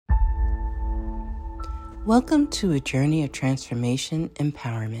Welcome to a journey of transformation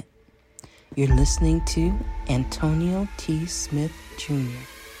empowerment. You're listening to Antonio T. Smith Jr.,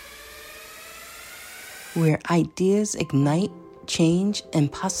 where ideas ignite, change,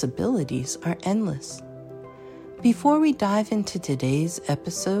 and possibilities are endless. Before we dive into today's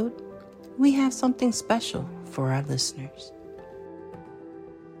episode, we have something special for our listeners.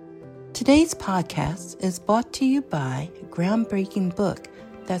 Today's podcast is brought to you by a groundbreaking book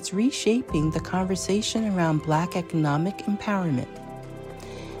that's reshaping the conversation around Black economic empowerment.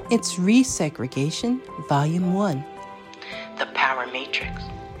 It's Resegregation, Volume 1, The Power Matrix,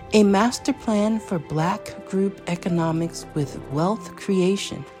 a master plan for Black group economics with wealth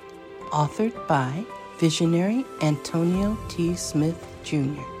creation, authored by visionary Antonio T. Smith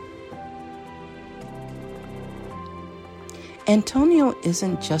Jr. Antonio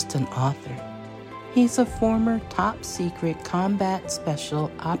isn't just an author. He's a former top-secret combat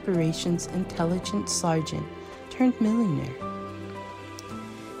special operations intelligence sergeant turned millionaire.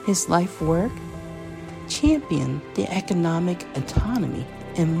 His life work championed the economic autonomy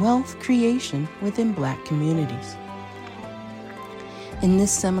and wealth creation within Black communities. In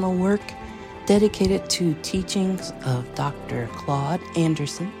this seminal work, dedicated to teachings of Dr. Claude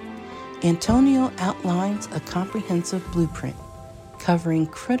Anderson, Antonio outlines a comprehensive blueprint covering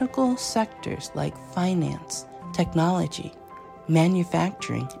critical sectors like finance, technology,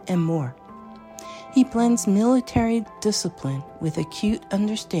 manufacturing, and more. He blends military discipline with acute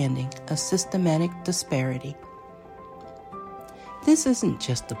understanding of systematic disparity. This isn't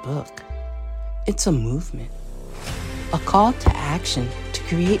just a book. It's a movement, a call to action to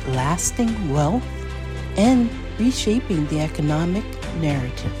create lasting wealth and reshaping the economic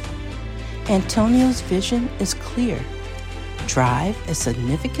narrative. Antonio's vision is clear. Drive a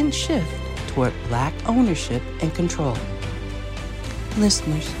significant shift toward Black ownership and control.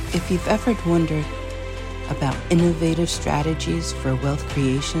 Listeners, if you've ever wondered about innovative strategies for wealth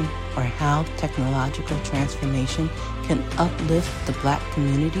creation or how technological transformation can uplift the Black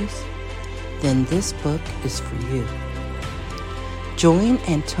communities, then this book is for you. Join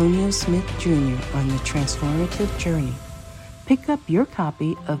Antonio Smith Jr. on the transformative journey. Pick up your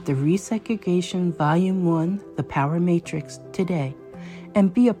copy of the Resegregation Volume 1, The Power Matrix, today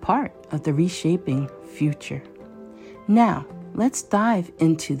and be a part of the reshaping future. Now, let's dive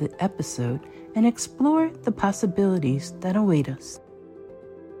into the episode and explore the possibilities that await us.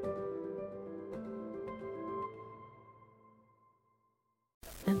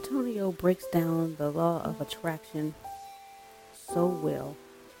 Antonio breaks down the law of attraction so well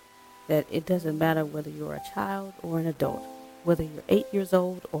that it doesn't matter whether you're a child or an adult. Whether you're 8 years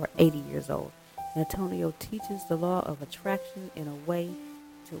old or 80 years old, Antonio teaches the law of attraction in a way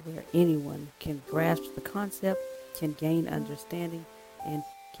to where anyone can grasp the concept, can gain understanding, and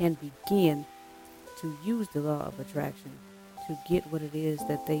can begin to use the law of attraction to get what it is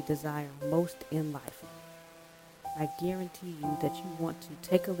that they desire most in life. I guarantee you that you want to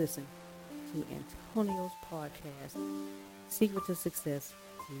take a listen to Antonio's podcast, Secret to Success,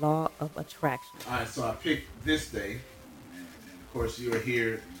 Law of Attraction. All right, so I picked this day. Of course, you're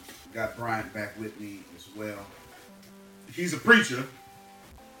here. Got Bryant back with me as well. He's a preacher.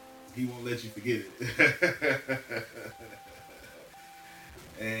 He won't let you forget it.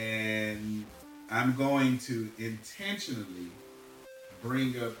 And I'm going to intentionally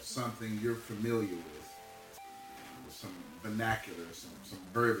bring up something you're familiar with, some vernacular, some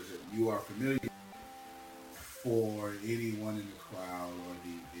verbiage that you are familiar with for anyone in the crowd or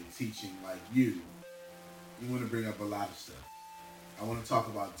the teaching like you. You want to bring up a lot of stuff. I want to talk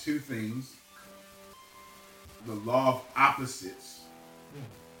about two things. The law of opposites.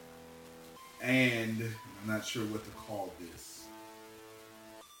 And I'm not sure what to call this.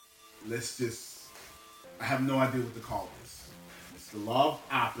 I have no idea what to call this. It's the law of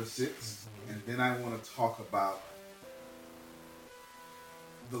opposites. And then I want to talk about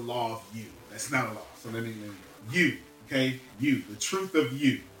the law of you. That's not a law. So let me you, okay? You, the truth of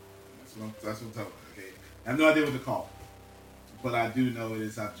you. That's what I'm talking about, okay? I have no idea what to call it. But I do know it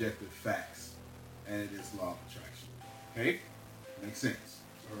is objective facts, and it is law of attraction. Okay? Makes sense.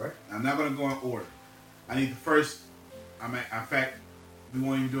 All right? I'm not going to go in order. I need the first, in fact, we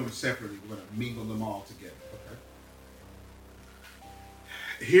won't even do them separately. We're going to mingle them all together.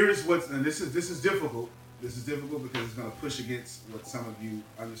 Okay? Here is what's, and this is difficult. This is difficult because it's going to push against what some of you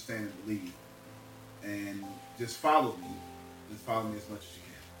understand and believe. And just follow me. Just follow me as much as you can.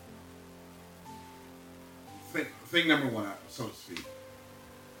 Thing number one, so to speak.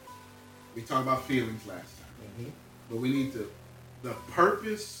 We talked about feelings last time, but we need the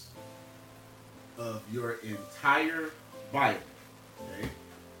purpose of your entire Bible, okay?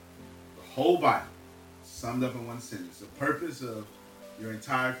 The whole Bible, summed up in one sentence. The purpose of your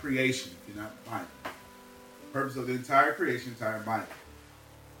entire creation, if you're not Bible, the purpose of the entire creation, entire Bible,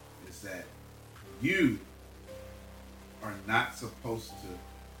 is that you are not supposed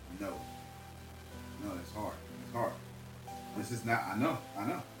to know. No, that's hard. It's hard. This is not, I know.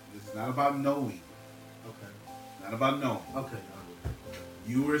 This is not about knowing. Okay. It's not about knowing. Okay.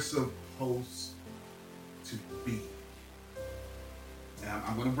 You are supposed to be. Now,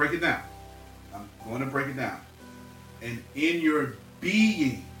 I'm going to break it down. And in your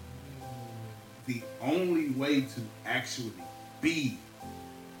being, the only way to actually be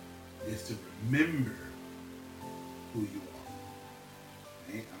is to remember who you are.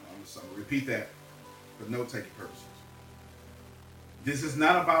 Okay? I'm going to repeat that for note-taking purposes. This is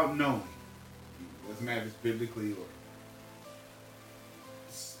not about knowing. It doesn't matter if it's biblically or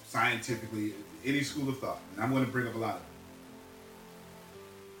scientifically, any school of thought. And I'm going to bring up a lot of it.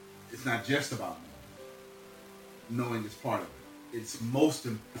 It's not just about knowing. Knowing is part of it. It's most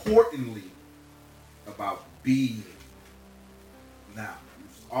importantly about being. Now,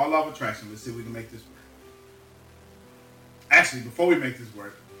 all law of attraction. Let's see if we can make this work. Actually, before we make this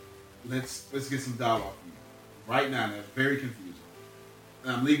work, let's get some dialogue from you. Right now, that's very confusing.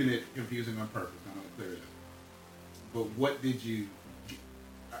 And I'm leaving it confusing on purpose. I'm going to clear it up. But what did you...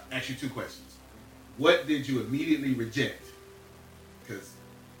 Actually, two questions. What did you immediately reject? Because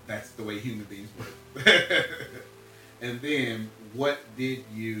that's the way human beings work. And then, what did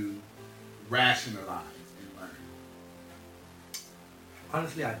you rationalize and learn?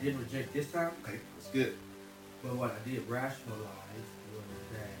 Honestly, I did reject this time. Okay, that's good. But what I did rationalize was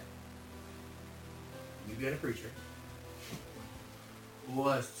that me being a preacher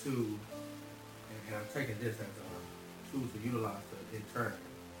was to, and I'm taking this as a tool to utilize to in turn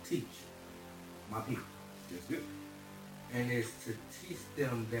teach my people. That's good. And it's to teach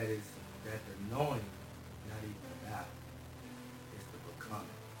them that the knowing not even about, it's the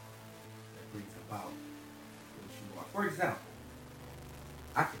becoming that brings about what you are. For example,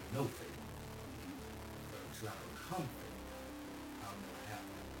 I can know faith, but until I become faith, I'll never have it.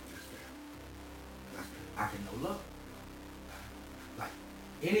 That's fair. I can know love. Like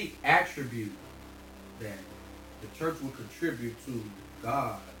any attribute that the church will contribute to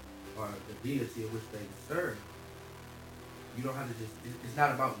God or the deity of which they serve, you don't have to just, it's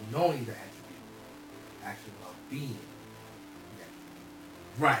not about knowing the attribute, it's actually about being the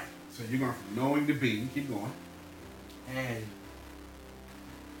attribute. Right. So you're going from knowing to being. Keep going. And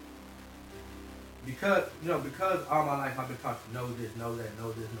because all my life I've been taught to know this, know that,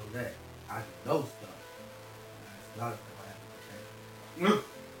 know this, know that, I know stuff. That's not what I have to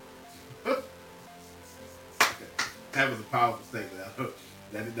Okay. That was a powerful statement.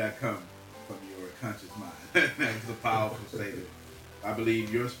 That did not come from your conscious mind. That was a powerful statement. I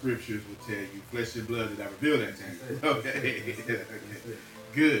believe your scriptures will tell you, flesh and blood did I reveal that to you. Okay.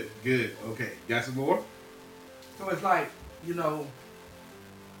 Okay. Good. Okay. Got some more? So it's like,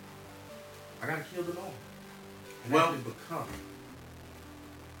 I gotta kill the norm. And Well- actually become.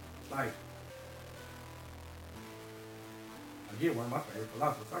 Like, again, one of my favorite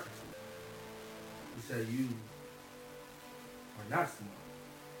philosophers, Socrates. He said, you are not smart.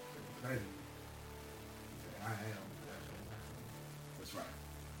 But you're crazy. He said, I am. That's right.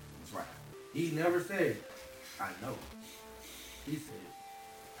 That's right. He never said, I know. He said,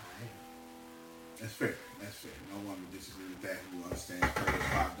 I am. That's fair. That's fair. No one would disagree with that who understands Praise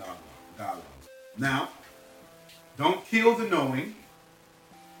 5 dialogues. Now, don't kill the knowing.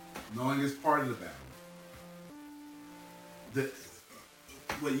 Knowing is part of the battle.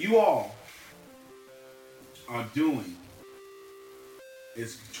 What you all are doing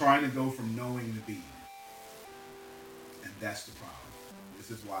is trying to go from knowing to being. And that's the problem.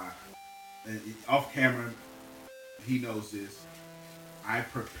 This is why, and off camera, he knows this, I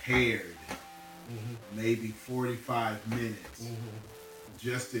prepared maybe 45 minutes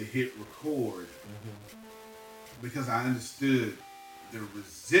just to hit record because I understood the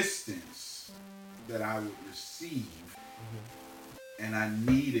resistance that I would receive and I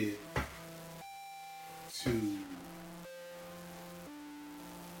needed to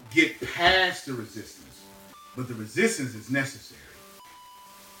get past the resistance, but the resistance is necessary.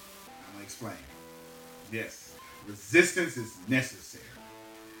 I'm going to explain. Yes, resistance is necessary.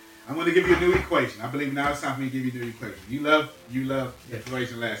 I'm going to give you a new equation. I believe now it's time for me to give you a new equation. You love the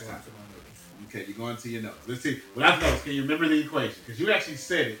equation last time. Okay, you're going to your notes. Let's see. Without notes, can you remember the equation? Because you actually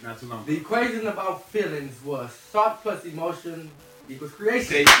said it not too long ago. The equation about feelings was thought plus emotion equals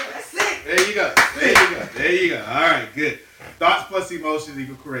creation. There you go. That's it. There you go. All right, good. Thoughts plus emotions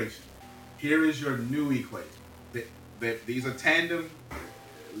equal creation. Here is your new equation. These are tandem,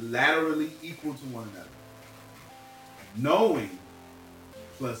 laterally equal to one another. Knowing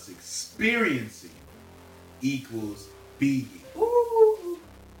plus experiencing equals being. Ooh.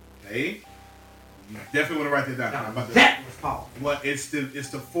 Okay? You definitely want to write that down. Now, I'm about to- that was powerful. Well, it's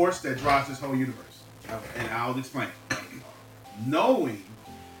the force that drives this whole universe. And I'll explain. Knowing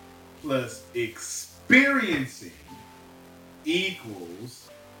plus experiencing equals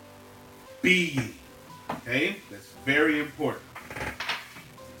being. Okay? That's very important.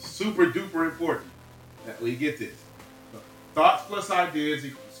 Super duper important that we get this. So, thoughts plus ideas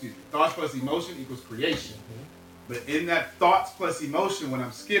equals, thoughts plus emotion equals creation. But in that thoughts plus emotion, when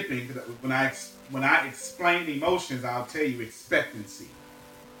I'm skipping, when I explain emotions, I'll tell you expectancy.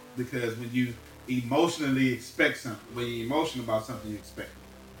 Because when you emotionally expect something, when you're emotional about something, you expect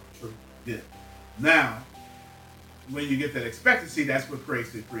it. True. Yeah. Now, when you get that expectancy, that's what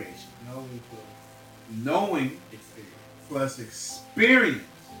creates the creation. Knowing Experience. plus experience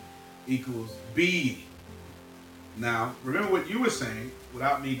equals being. Now, remember what you were saying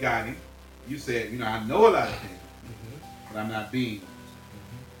without me guiding. You said, I know a lot of things, but I'm not being.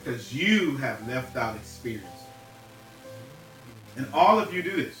 Because you have left out experience. And all of you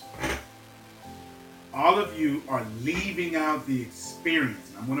do this. All of you are leaving out the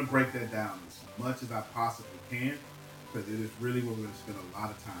experience. And I'm going to break that down as much as I possibly can, because it is really what we're going to spend a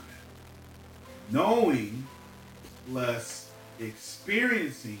lot of time at. Knowing plus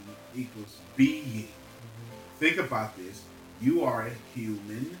experiencing equals being. Think about this. You are a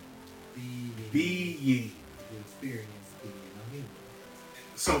human being. The experience being a human.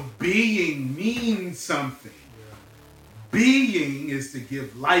 So being means something. Being is to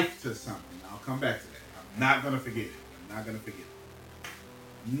give life to something. I'll come back to that. I'm not going to forget it.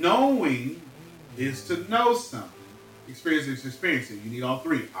 Knowing is to know something. Experience is experiencing. You need all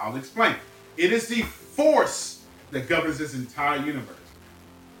three. I'll explain. It is the force that governs this entire universe.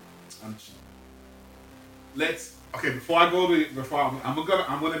 Before I go I'm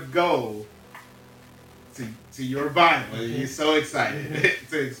gonna go to your Bible. You're so excited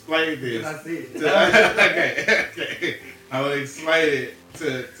to explain this. I see it. Okay. I will explain it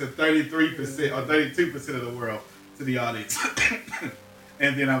to 33% or 32% of the world, to the audience.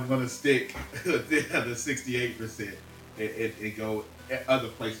 And then I'm going to stick the other 68% and go other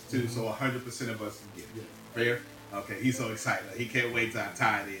places too, so 100% of us can get it. Fair? Okay, he's so excited. He can't wait till I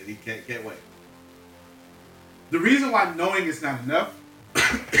tie it in. He can't wait. The reason why knowing is not enough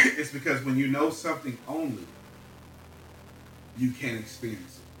is because when you know something only, you can't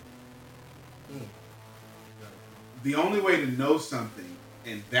experience it. The only way to know something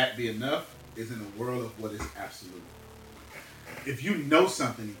and that be enough is in a world of what is absolute. If you know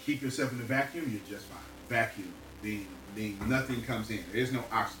something and keep yourself in a vacuum, you're just fine. Vacuum, being nothing comes in. There is no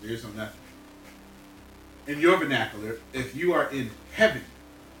oxygen. There is no nothing. In your vernacular, if you are in heaven,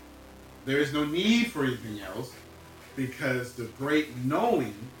 there is no need for anything else, because the great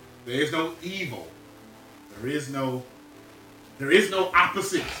knowing, there is no evil. There is no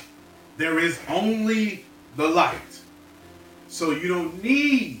opposite. There is only the light. So you don't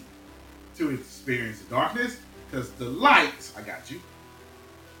need to experience the darkness, because the light, I got you.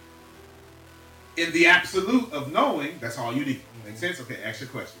 In the absolute of knowing, that's all you need. Make sense? Okay, ask your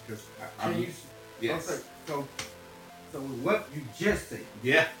question. Because yes. Okay, so what you just said.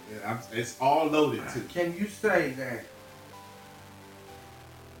 Yeah, it's all loaded too. Can you say that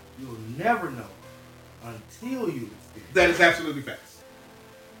you'll never know until you experience? That is absolutely facts.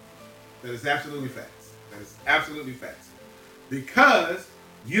 That is absolutely facts. Because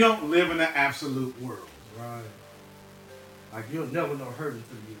you don't live in an absolute world. Right. Like you'll never know hurt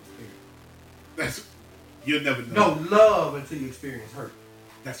until you experience. You'll never know. No love until you experience hurt.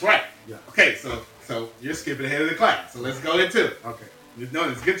 That's right. Yeah. Okay, so you're skipping ahead of the class. So let's go into it. Okay. You've done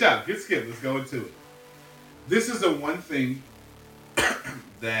this. Good job. Good skip. Let's go into it. This is the one thing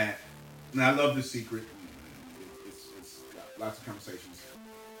that, and I love The Secret. It's got lots of conversations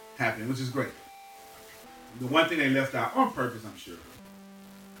happening, which is great. The one thing they left out on purpose, I'm sure,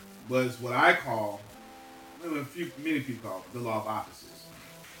 was what I call, many people call the law of opposites.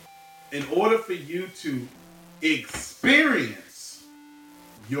 In order for you to experience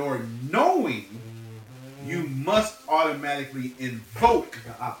your knowing, you must automatically invoke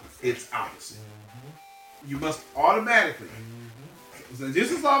its opposite. You must automatically. So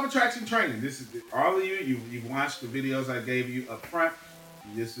this is law of attraction training. This is all of you. You've watched the videos I gave you up front.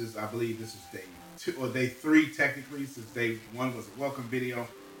 I believe this is day 2 or day 3 technically, since day 1 was a welcome video,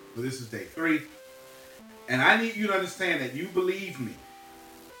 but this is day 3. And I need you to understand that you believe me,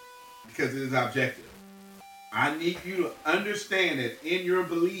 because it is objective. I need you to understand that in your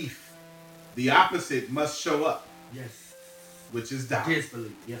belief, the opposite must show up. Yes. Which is doubt.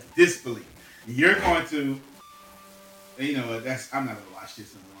 Disbelief. Yes. Disbelief. You're going to You know, I'm not gonna watch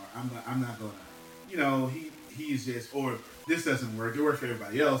this anymore. I'm not gonna. You know, he's just, or this doesn't work. It works for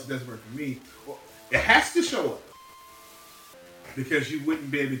everybody else. It doesn't work for me. Well, it has to show up because you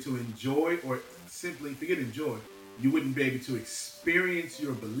wouldn't be able to enjoy, or simply forget enjoy. You wouldn't be able to experience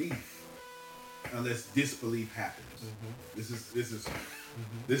your belief unless disbelief happens. This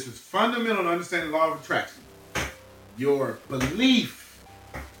is fundamental to understanding the law of attraction. Your belief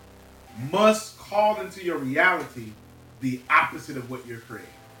must call into your reality the opposite of what you're creating.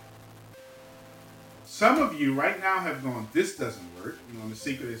 Some of you right now have gone, this doesn't work. You know, in The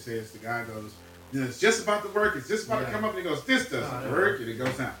Secret it says, the guy goes, you know, it's just about to work. It's just about to come up. And he goes, this doesn't work. And it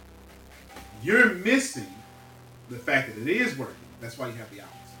goes down. You're missing the fact that it is working. That's why you have the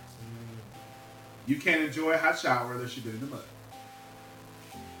opposite. You can't enjoy a hot shower unless you've been in the mud.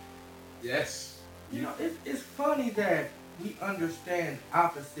 Yes. You know, it's funny that we understand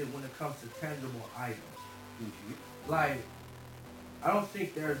opposite when it comes to tangible items. Mm-hmm. Like, I don't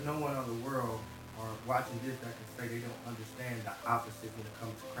think there's no one in the world or watching this that can say they don't understand the opposite when it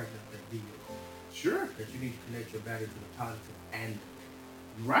comes to cranking up their vehicle. Sure. That you need to connect your battery to the positive and the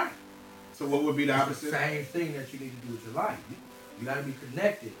negative. Right. So what would be the opposite? It's the same thing that you need to do with your life. You got to be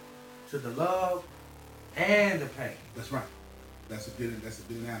connected to the love and the pain. That's right. That's a good analogy.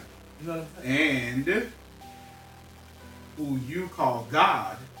 You know what I'm saying? And who you call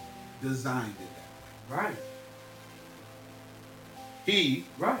God designed it that way. Right. He,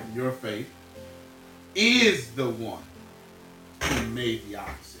 right, in your faith, is the one who made the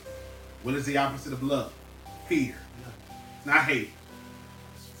opposite. What is the opposite of love? Fear. It's not hate.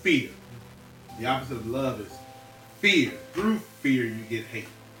 It's fear. The opposite of love is fear. Through fear, you get hate.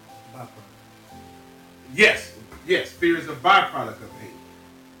 Yes. Fear is a byproduct of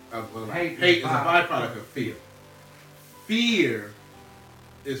hate. Hate is a byproduct of fear. Fear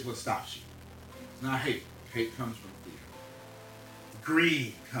is what stops you. It's not hate. Hate comes from fear.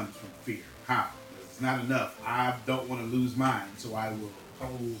 Greed comes from fear. How? It's not enough. I don't want to lose mine, so I will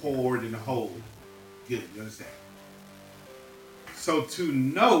hoard and hold. Good, you understand? So to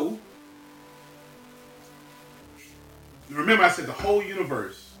know, remember I said the whole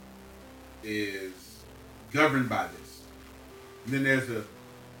universe is governed by this. And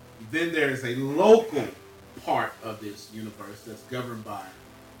then there's a local part of this universe that's governed by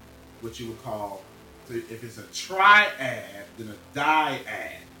what you would call, if it's a triad, then a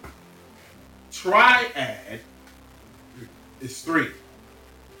dyad. Triad is three.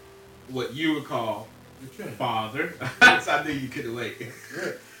 What you would call Father. I knew you couldn't wait.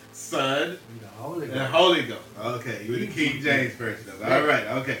 Son and Holy Ghost. Okay, you were the King James version of it. All right,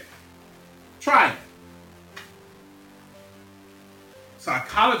 okay. Triad.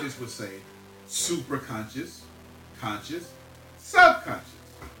 Psychologists would say superconscious, conscious, subconscious.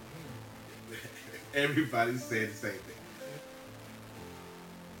 Everybody's saying the same thing.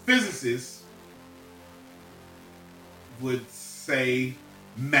 Physicists would say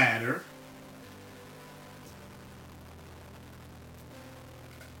matter.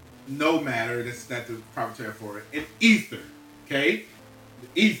 No matter, that's not the proper term for it. And ether, okay? The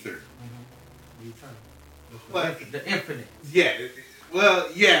ether. Mm-hmm. The infinite. Yeah. Well,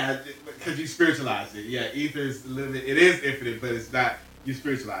 yeah, because you spiritualize it. Yeah, ether is a little bit, it is infinite, but it's not, you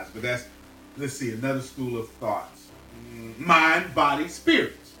spiritualize it. But that's, let's see, another school of thoughts. Mind, body,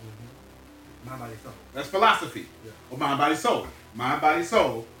 spirit. Mm-hmm. Mind, body, soul. That's philosophy. Yeah. Or mind, body, soul. Mind, body,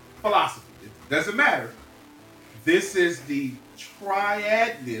 soul, philosophy. It doesn't matter. This is the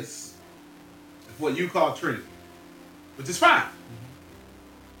triadness of what you call Trinity, which is fine.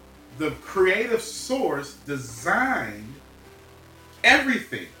 Mm-hmm. The creative source designed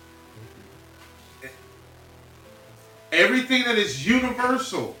everything. Everything that is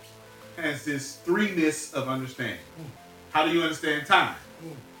universal has this threeness of understanding. How do you understand time?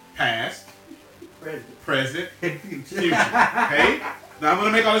 Past, present, future. Okay? Now I'm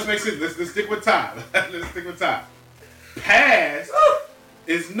going to make all this make sense. Let's stick with time. Let's stick with time. Past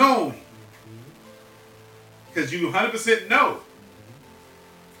is knowing. Because you 100% know.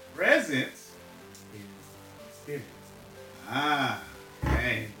 Present is spirit.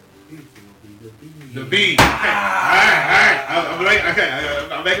 Dang. The being. Okay. All right.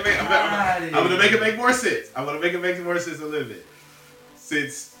 I'm gonna make it make more sense. I'm gonna make it make more sense a little bit.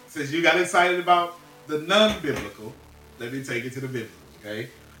 Since you got excited about the non-biblical, let me take it to the biblical. Okay.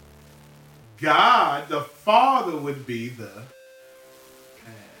 God, the Father, would be the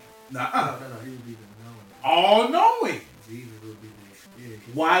No, he would be the knowing. All-knowing. Jesus would be the experience.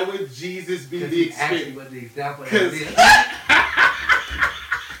 Why would Jesus be the experience? Actually, what the example is.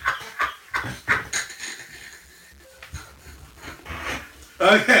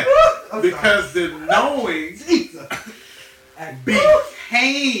 Okay, because the knowing,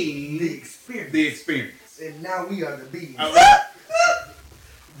 became the experience. The experience. And now we are the being.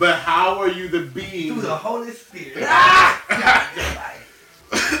 But how are you the being? Through the Holy Spirit.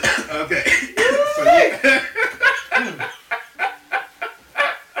 Okay. So, yeah.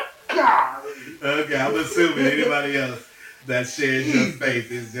 Okay, I'm assuming anybody else that shares your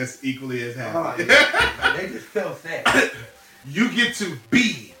faith is just equally as happy. They just felt that. You get to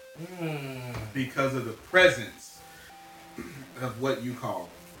be because of the presence of what you call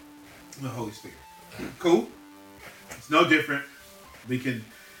the Holy Spirit. Cool? It's no different. We can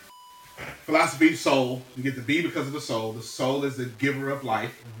philosophy, soul. You get to be because of the soul. The soul is the giver of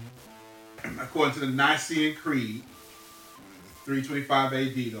life. According to the Nicene Creed, 325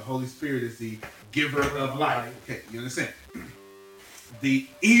 AD, the Holy Spirit is the giver of life. Okay, you understand? The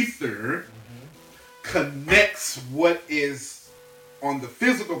ether connects what is on the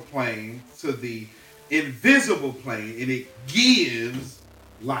physical plane to the invisible plane, and it gives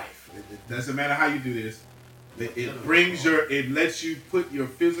life. It doesn't matter how you do this. It lets you put your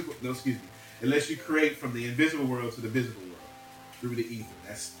physical, it lets you create from the invisible world to the visible world through the ether.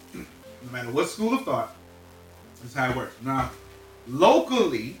 That's, no matter what school of thought, that's how it works. Now,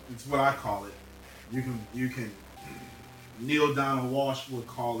 locally, it's what I call it. You can Neil Donald Walsh would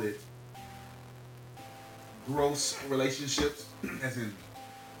call it gross relationships, as in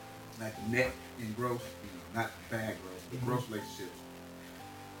like net and gross, not bad gross, but gross relationships.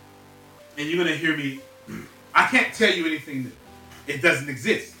 And you're gonna hear me. I can't tell you anything new. It doesn't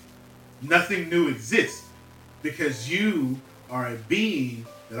exist. Nothing new exists because you are a being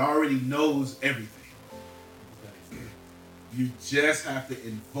that already knows everything. You just have to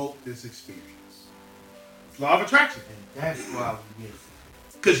invoke this experience. It's law of attraction. And that's why we miss.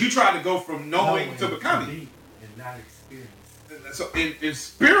 Because you try to go from knowing to becoming. And not experience. So in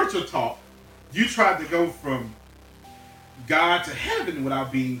spiritual talk, you tried to go from God to heaven without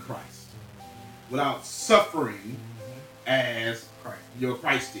being Christ. Without suffering as Christ. You're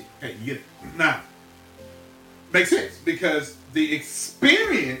Christ did. Okay, you get it. Now, makes sense because the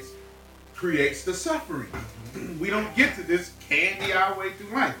experience creates the suffering. We don't get to this candy our way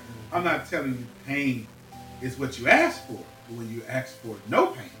through life. I'm not telling you pain is what you ask for. But when you ask for no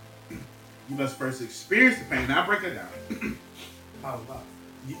pain, you must first experience the pain. Now break it down. How about?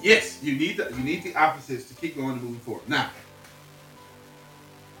 Yes, you need the opposites to keep going and moving forward. Now,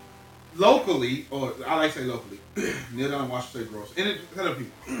 locally, or I like to say locally, Neil Donald Walsh say gross, and other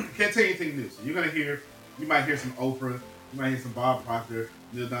people can't tell you anything new. So you might hear some Oprah, you might hear some Bob Proctor,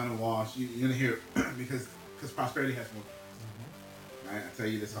 Neil Donald Walsh. You're gonna hear because prosperity has one voice. Right? I tell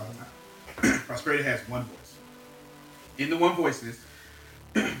you this all the time. Prosperity has one voice. In the one voiceness,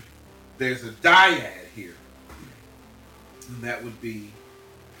 there's a dyad here, and that would be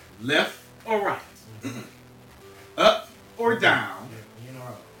left or right, up or down,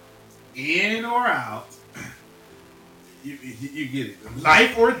 in or out. You get it.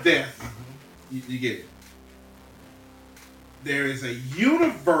 Life or death. You get it. There is a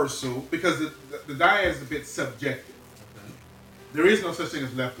universal, because the dyad is a bit subjective. There is no such thing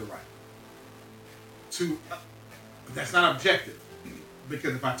as left or right. That's not objective.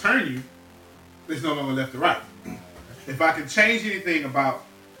 Because if I turn you, there's no longer left or right. If I can change anything about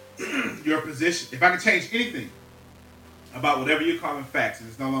your position, if I can change anything about whatever you're calling facts, and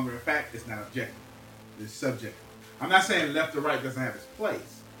it's no longer a fact, it's not objective. It's subjective. I'm not saying left or right doesn't have its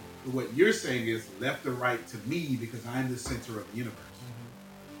place. But what you're saying is left or right to me because I'm the center of the universe.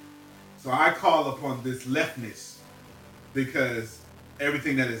 So I call upon this leftness because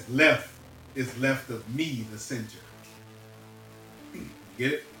everything that is left of me, the center.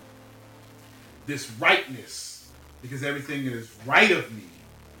 Get it? This rightness, because everything that is right of me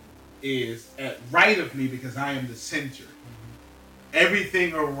is at right of me because I am the center.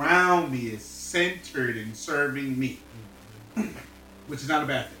 Everything around me is centered in serving me, which is not a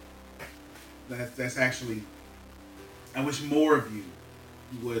bad thing. That's actually, I wish more of you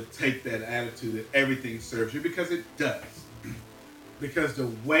would take that attitude that everything serves you, because it does. Because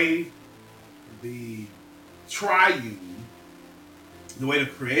the way the triune, the way the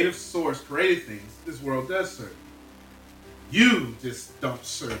creative source created things, this world does serve you. You just don't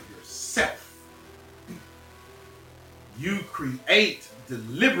serve yourself. You create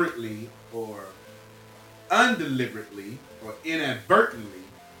deliberately or undeliberately or inadvertently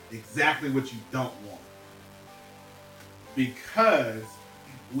exactly what you don't want. Because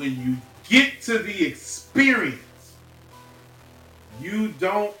when you get to the experience, you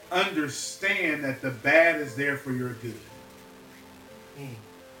don't understand that the bad is there for your good.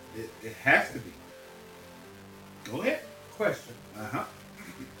 It has to be. Go ahead. Question.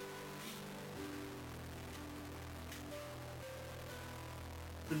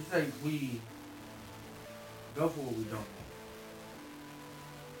 So you say we go for what we don't want.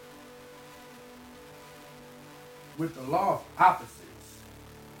 With the law of opposites,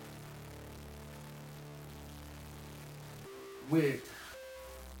 I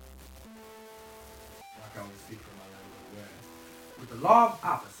can only speak for my language. With the law of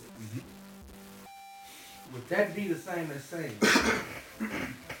opposites, would that be the same as saying,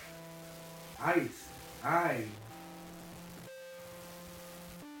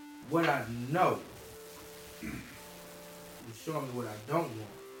 what I know is showing me what I don't want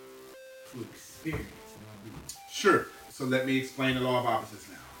to experience in my being? Sure. So let me explain the law of opposites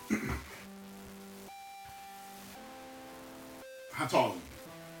now. How tall are you?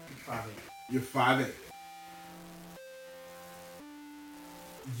 5'8". You're 5'8".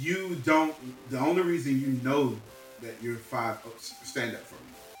 You don't. The only reason you know that you're 5. Oh, stand up for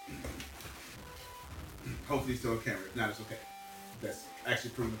me. Hopefully, it's still on camera. If not, it's okay. That's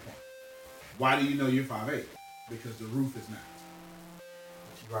actually proving the point. Why do you know you're 5'8"? Because the roof is not.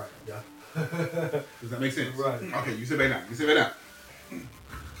 Right. Yeah. Does that make sense? Right. Okay. You sit back down. You sit back down.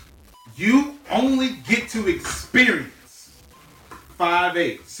 You only get to experience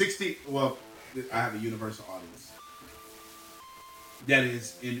 5'8", 60. Well, I have a universal audience. That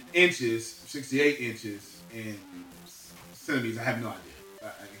is in inches, 68 inches, in centimeters. I have no idea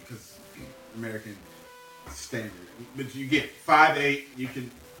because American standard. But you get 5'8".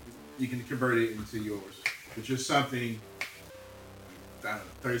 You can convert it into yours. But you're something. I don't know,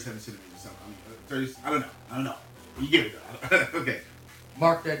 37 centimeters or something. I mean, 30. I don't know. You get it though. Okay.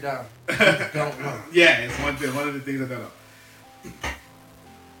 Mark that down. Don't know. Yeah, it's one of the things I don't know.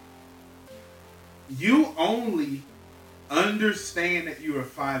 You only understand that you are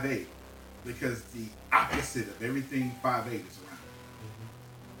 5'8" because the opposite of everything 5'8" is around.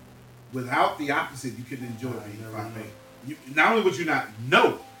 Without the opposite, you couldn't enjoy being 5'8". Not only would you not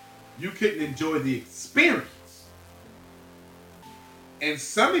know, you couldn't enjoy the experience. And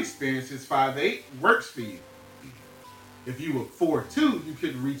some experiences, 5'8" works for you. If you were 4'2", you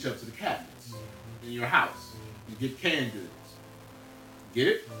couldn't reach up to the cabinets in your house. You get canned goods. Get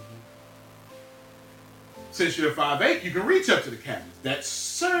it? Since you're 5'8", you can reach up to the cabinets. That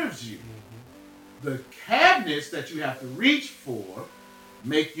serves you. The cabinets that you have to reach for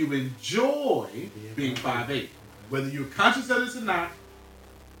make you enjoy being 5'8". Whether you're conscious of this or not,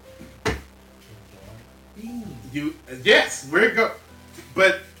 yes, where it go.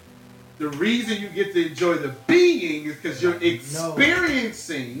 But the reason you get to enjoy the being is because you're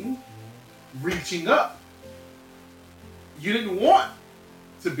experiencing reaching up. You didn't want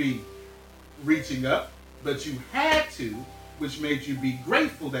to be reaching up, but you had to, which made you be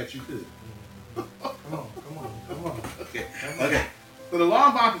grateful that you could. Come on. Okay. So the law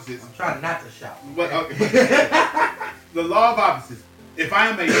of opposites. I'm trying not to shout. But okay. The law of opposites. If I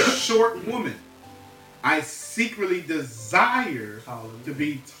am a short woman, I secretly desire to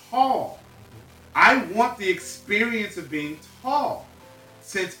be tall. I want the experience of being tall.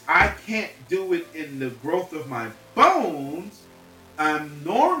 Since I can't do it in the growth of my bones, I'm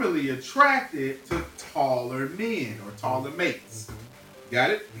normally attracted to taller men or taller mates.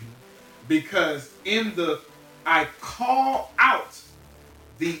 Got it? Because I call out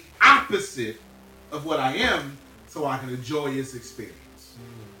the opposite of what I am so I can enjoy its experience.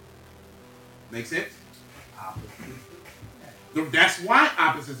 Make sense? That's why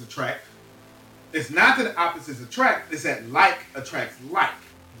opposites attract. It's not that opposites attract, it's that like attracts like.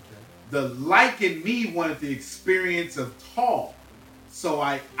 The like in me wanted the experience of tall. So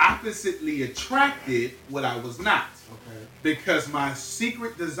I oppositely attracted what I was not. Because my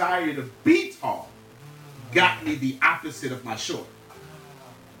secret desire to be tall got me the opposite of my short.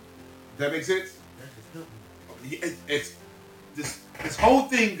 Does that make sense? It's this whole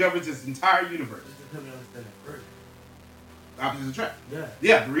thing governs this entire universe. Opposites attract.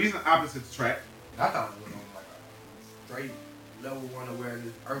 Yeah, the reason opposites attract. I thought it was on like a straight level one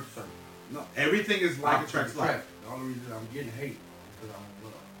awareness earth circle. No, everything is like attracts like. The only reason I'm getting hate is because I'm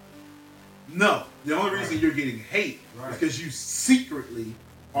in love. No, the only reason you're getting hate is because you secretly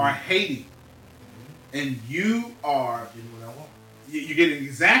are hating. And you are getting what I want. You're getting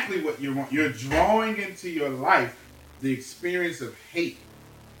exactly what you want. You're drawing into your life the experience of hate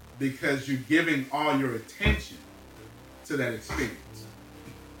because you're giving all your attention to that experience.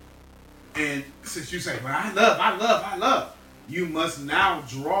 And since you say, well, I love, you must now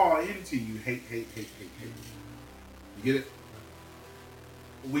draw into you hate. You get it?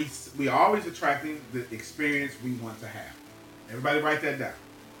 We always attracting the experience we want to have. Everybody write that down.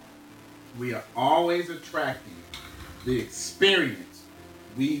 We are always attracting the experience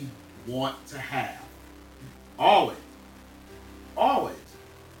we want to have. Always.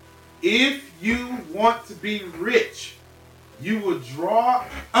 If you want to be rich, you will draw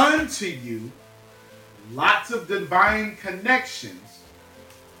unto you lots of divine connections,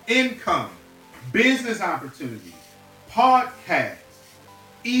 income, business opportunities, podcasts,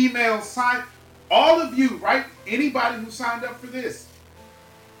 email sign. All of you, right? Anybody who signed up for this,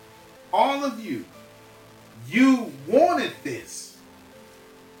 all of you, you wanted this.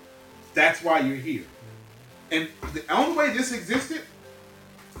 That's why you're here. And the only way this existed,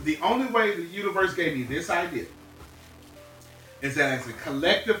 the only way the universe gave me this idea is that as a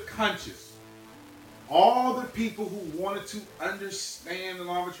collective conscious, all the people who wanted to understand the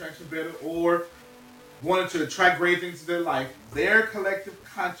law of attraction better or wanted to attract great things to their life, their collective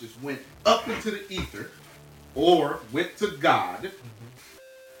conscious went up into the ether or went to God,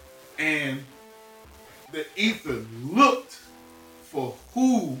 and the ether looked for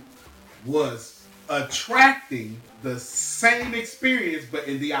who was attracting the same experience but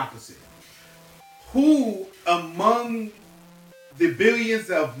in the opposite. Who among the billions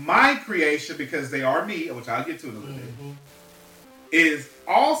of my creation, because they are me, which I'll get to in a little bit, is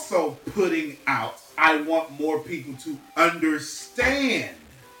also putting out, I want more people to understand.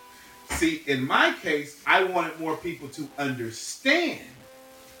 See, in my case, I wanted more people to understand.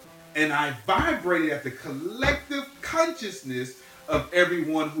 And I vibrated at the collective consciousness of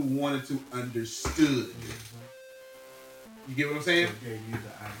everyone who wanted to understood. You get what I'm saying? So it gave you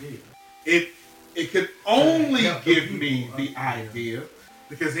the idea. It could only give me the idea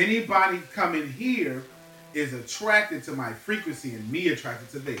because anybody coming here is attracted to my frequency and me attracted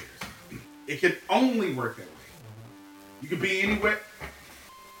to theirs. It can only work that way. You could be anywhere.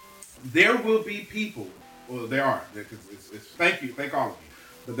 There will be people, well, there are, because thank all of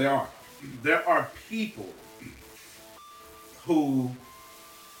you, but there are people who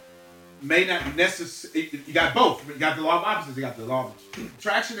may not necessarily, you got both. You got the law of opposites, you got the law of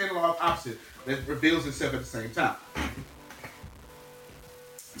attraction and the law of opposite that reveals itself at the same time.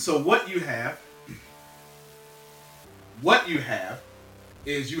 So what you have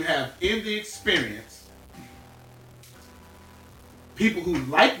is you have in the experience people who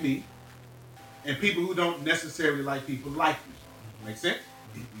like me and people who don't necessarily like people like me. Make sense?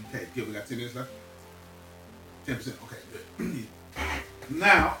 Okay, good. We got 10 minutes left. 10%. Okay, good.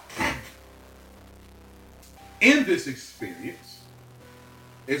 Now, in this experience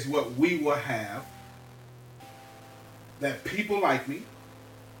is what we will have that people like me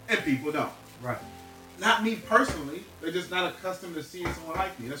and people don't. Right. Not me personally. They're just not accustomed to seeing someone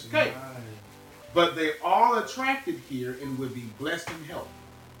like me. That's okay. Right. But they're all attracted here and would be blessed and helped.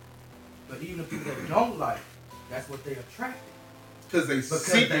 But even the people that don't like, that's what they attracted. Because they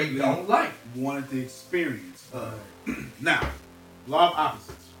secretly don't like wanted the experience of. Now, law of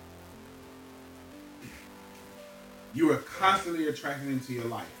opposites. You are constantly attracting into your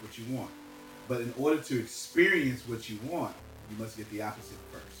life what you want. But in order to experience what you want, you must get the opposite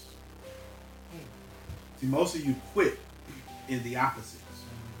first. See, most of you quit in the opposites.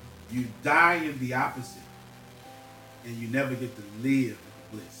 You die in the opposite. And you never get to live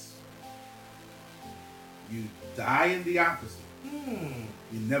bliss. You die in the opposite.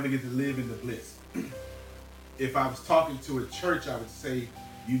 You never get to live in the bliss. If I was talking to a church, I would say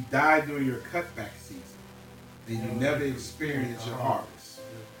you die during your cutback season. And you never experience your harvest.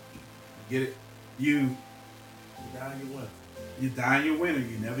 Get it? You die in your winter. You die in your winter.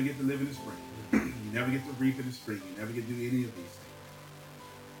 You never get to live in the spring. You never get to reap in the spring. You never get to do any of these things.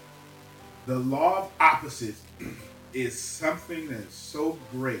 The law of opposites is something that's so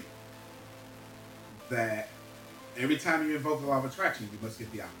great that every time you invoke the law of attraction, you must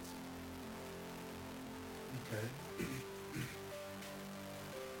get the opposite. Okay.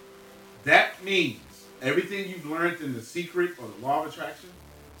 That means everything you've learned in The Secret or the law of attraction,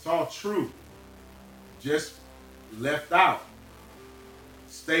 it's all true. Just left out.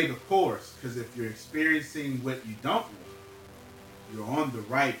 Stay the course, because if you're experiencing what you don't want, you're on the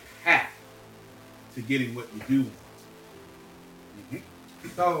right path to getting what you do want.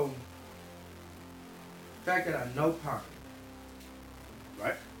 So, the fact that I know poverty.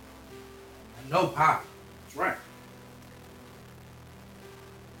 Right? I know poverty. That's right.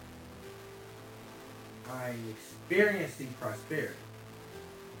 I'm experiencing prosperity.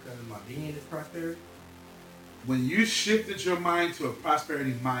 Because of my being is prosperity. When you shifted your mind to a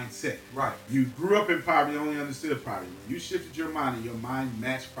prosperity mindset, right? You grew up in poverty, only understood poverty. When you shifted your mind and your mind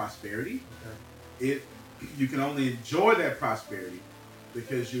matched prosperity, you can only enjoy that prosperity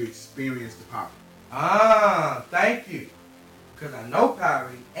because you experienced the poverty. Ah, thank you. Because I know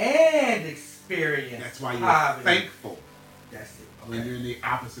poverty and experience. That's why you're poverty. thankful. That's it. Okay. When you're in the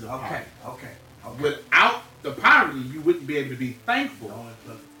opposite of poverty. Okay. Without the poverty, you wouldn't be able to be thankful. Knowing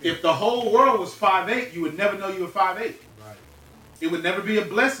plus If the whole world was 5'8", you would never know you were 5'8". right. It would never be a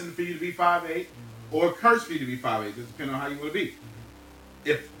blessing for you to be 5'8", or a curse for you to be 5'8", just depending on how you want to be.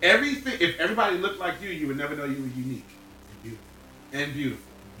 If everybody looked like you would never know you were unique and beautiful.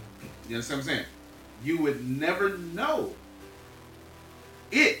 You understand what I'm saying? You would never know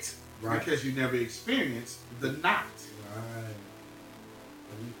it because you never experienced the not. Right.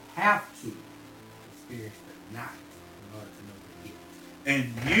 And we have to experience the not in order to know the it. And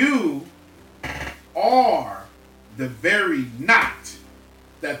you are the very not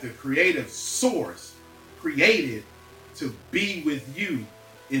that the creative source created to be with you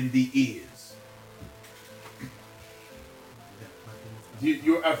in the is.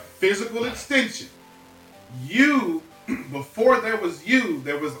 You're a physical extension. You, before there was you,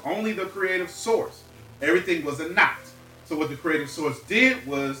 there was only the creative source. Everything was a not. So what the creative source did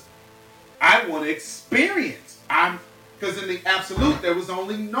was, I want to experience. Because in the absolute, there was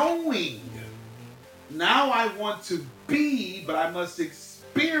only knowing. Now I want to be, but I must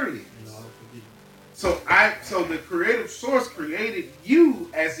experience. So the creative source created you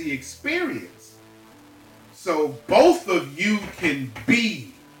as the experience. So both of you can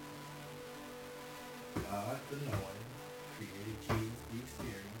be. God, the knowing, created Jesus, the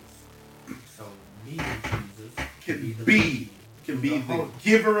experience. So me and Jesus Can be the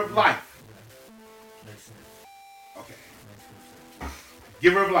giver of life. Makes sense. Okay. Makes sense.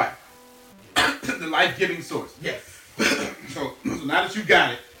 Giver of life. The life-giving source. Yes. So now that you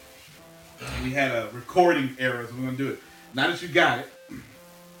got it, we had a recording error, so we're going to do it. Now that you got it,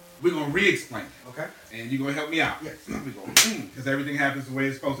 we're going to re-explain it. Okay. And you're going to help me out. Yes. We're going because everything happens the way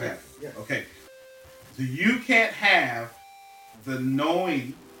it's supposed to happen. Yes. Okay. So you can't have the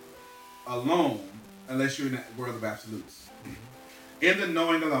knowing alone unless you're in the world of absolutes. In the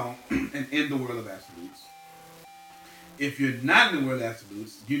knowing alone and in the world of absolutes. If you're not in the world of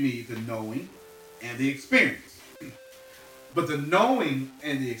absolutes, you need the knowing and the experience. But the knowing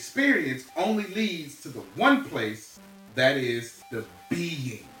and the experience only leads to the one place, that is the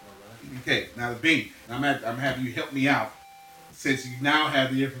being. Okay, now the being. I'm having you help me out since you now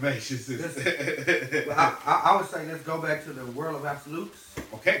have the information. Well, I would say let's go back to the world of absolutes.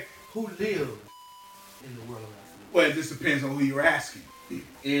 Okay. Who lives in the world of absolutes? Well, it just depends on who you're asking.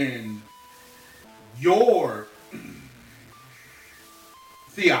 In your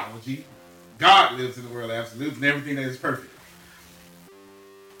theology, God lives in the world of absolutes and everything that is perfect.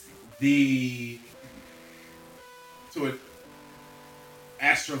 To an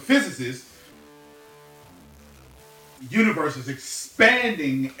astrophysicist, the universe is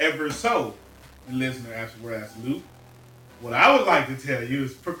expanding ever so and lives in the world of absolute. What I would like to tell you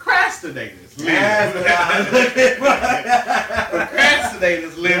is procrastinators live.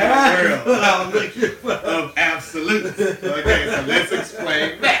 Procrastinators live in the world of absolutes. Okay, so let's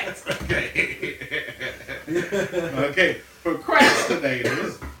explain that. Okay. Okay.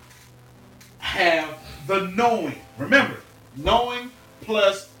 Procrastinators have the knowing. Remember, knowing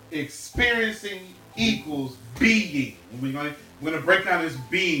plus experiencing equals being. We're going to break down this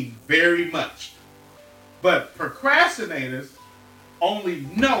being very much. But procrastinators only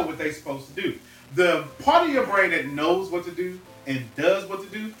know what they're supposed to do. The part of your brain that knows what to do and does what to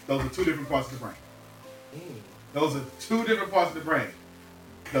do, those are two different parts of the brain. Those are two different parts of the brain.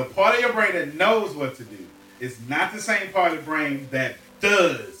 The part of your brain that knows what to do is not the same part of the brain that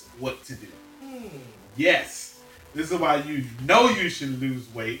does what to do. Yes. This is why you know you should lose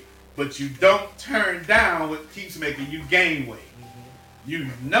weight, but you don't turn down what keeps making you gain weight. You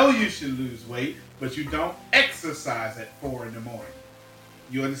know you should lose weight, but you don't exercise at 4 in the morning.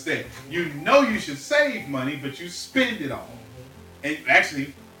 You understand? You know you should save money, but you spend it all. And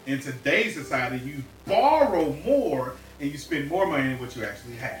actually, in today's society, you borrow more and you spend more money than what you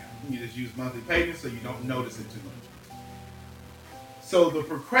actually have. You just use monthly payments so you don't notice it too much. So the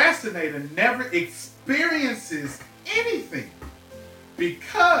procrastinator never experiences anything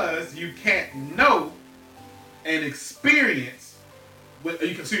because you can't know and experience.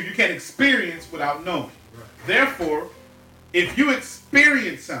 You can't experience without knowing. Right. Therefore, if you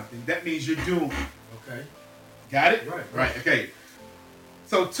experience something, that means you're doing it. Okay. Got it? Right. Okay.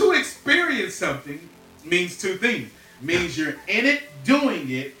 So to experience something means two things. Means you're in it, doing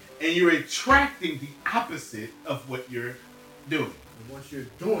it, and you're attracting the opposite of what you're doing. And once you're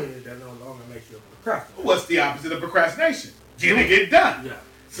doing it, that no longer makes you a procrastinator. What's the opposite of procrastination? Getting it done. Yeah.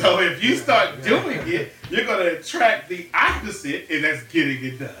 So if you start doing it, you're going to attract the opposite, and that's getting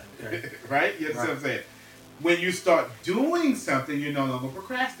it done. Okay. Right? You understand what I'm saying? When you start doing something, you're no longer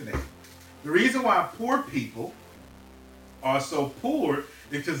procrastinating. The reason why poor people are so poor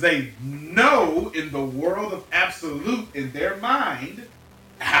Because they know in the world of absolute, in their mind,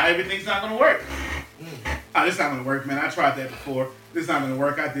 how everything's not going to work. Oh, this not going to work, man. I tried that before. This not going to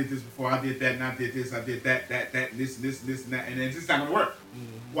work. I did this before. I did that, and I did this. I did that, this, and that, and it's just not going to work.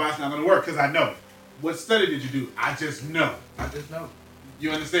 Why it's not going to work? Because I know. What study did you do? I just know. I just know.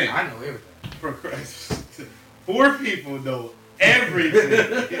 You understand? I know everything. For Christ. Poor people know everything.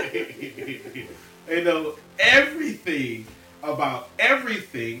 They know everything about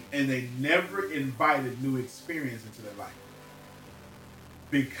everything, and they never invited new experience into their life.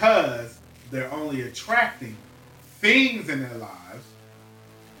 Because they're only attracting things in their lives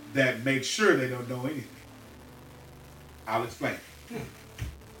that make sure they don't know anything. I'll explain.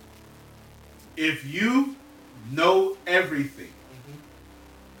 If you know everything,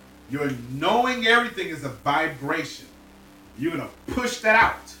 your knowing everything is a vibration. You're going to push that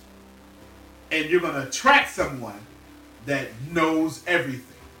out. And you're going to attract someone that knows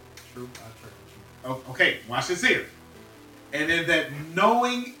everything. True. I trust you. Okay, watch this here. And in that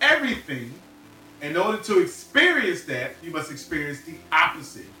knowing everything, in order to experience that, you must experience the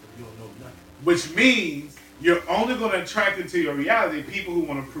opposite. You don't know nothing. Which means you're only going to attract into your reality people who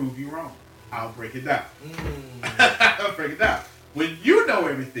want to prove you wrong. I'll break it down. I'll break it down. When you know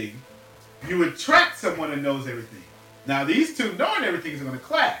everything, you attract someone that knows everything. Now, these two knowing everything is going to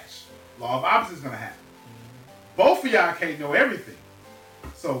clash. Law of opposites is going to happen. Both of y'all can't know everything.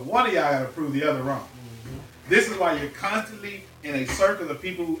 So one of y'all got to prove the other wrong. This is why you're constantly in a circle of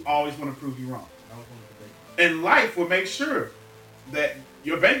people who always want to prove you wrong. And life will make sure that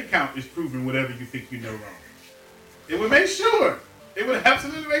your bank account is proving whatever you think you know wrong. It will make sure. It will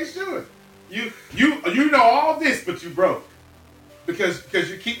absolutely make sure. You know all this, but you broke. Because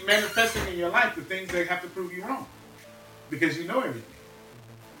you keep manifesting in your life the things that have to prove you wrong. Because you know everything.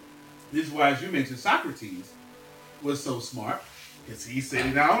 This is why, as you mentioned, Socrates was so smart. Because he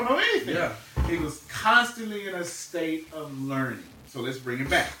said, I don't know anything. Yeah. He was constantly in a state of learning. So let's bring it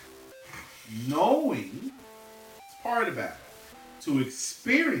back. Knowing is part of the battle. To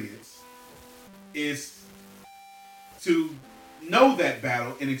experience is to know that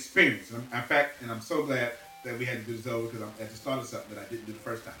battle and experience. In fact, and I'm so glad that we had to do this over because I'm at the start of something that I didn't do the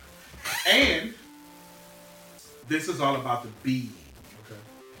first time. And this is all about the being. Okay.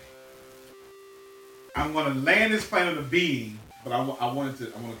 I'm going to land this plane on the being, but I want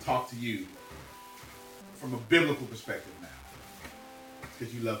to talk to you from a biblical perspective now,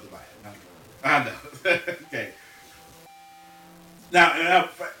 because you love the Bible. I know. Okay. Now,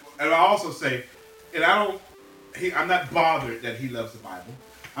 and I also say, and I'm not bothered that he loves the Bible.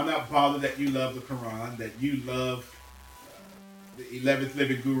 I'm not bothered that you love the Quran, that you love the 11th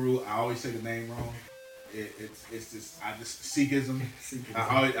living guru. I always say the name wrong. It's just Sikhism.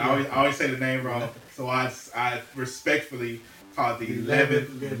 I always say the name wrong. So I respectfully call it the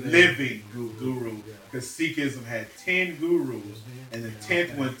 11th living guru, because Sikhism had 10 gurus, and the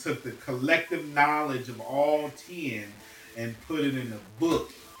 10th one took the collective knowledge of all 10 and put it in a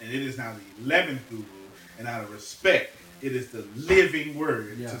book, and it is now the 11th guru. And out of respect, it is the living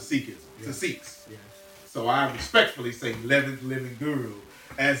word to Sikhism, to Sikhs. Yeah. So I respectfully say 11th living guru,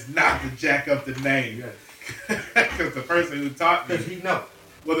 as not to jack up the name. Because the person who taught me,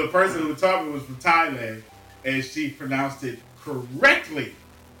 the person who taught me was from Thailand, and she pronounced it correctly,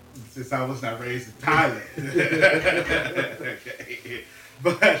 since I was not raised in Thailand. Okay.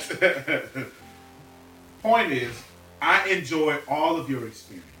 But point is, I enjoy all of your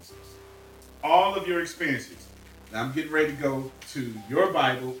experiences. All of your experiences. Now I'm getting ready to go to your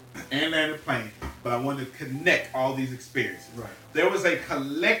Bible and land a plane, but I want to connect all these experiences. Right. There was a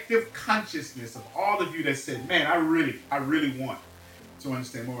collective consciousness of all of you that said, man, I really want to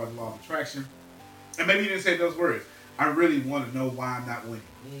understand more about the law of attraction. And maybe you didn't say those words. I really want to know why I'm not winning.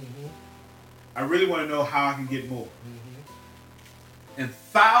 Mm-hmm. I really want to know how I can get more. Mm-hmm. And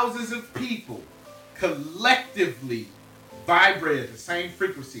thousands of people collectively vibrated at the same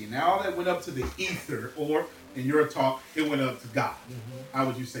frequency. Now all that went up to the ether, or in your talk, it went up to God. Mm-hmm. How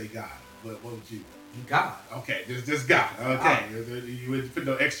would you say God? What would you? God. Okay, just God. Okay, you would put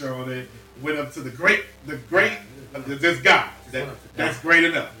no extra on it. Went up to the great, just God. That's great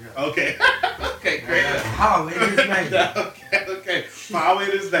enough. Yeah. Okay. Okay, great enough. Power in His name. Okay. Power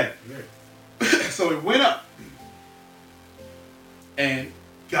in His name. Yeah. So it went up, and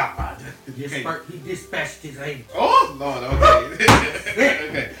God. He dispatched His angel. Oh Lord. Okay.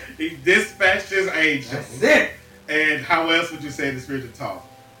 Okay. He dispatched His angel. That's it. And how else would you say in the spiritual talk?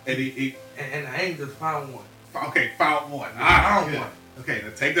 And he and the angels found one. Okay, found one. Found one. Okay,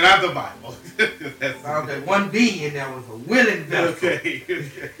 now take that out of the Bible. Okay, one being that was a willing vessel. Okay.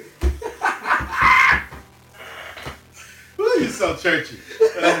 You're so churchy.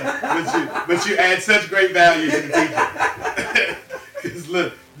 But you add such great value to the teaching. Because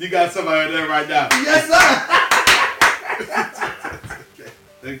look, you got somebody there right now. Yes, sir.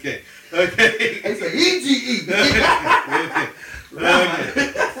 Okay. It's a EGE.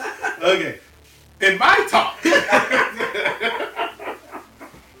 Okay. In my talk,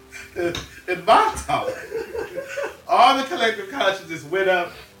 all the collective consciousness went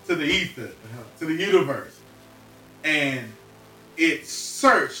up to the ether, to the universe, and it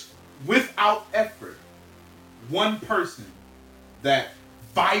searched without effort one person that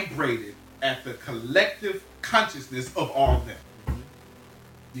vibrated at the collective consciousness of all of them.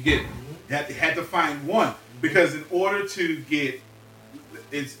 You get it? You had to find one, because in order to get,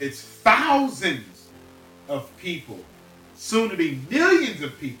 it's thousands of people, soon to be millions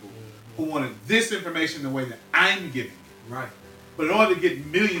of people, who wanted this information the way that I'm giving it. Right. But in order to get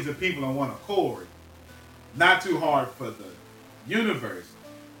millions of people on one accord, not too hard for the universe,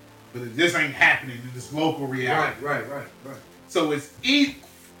 but it just ain't happening in this local reality. Right. So it's the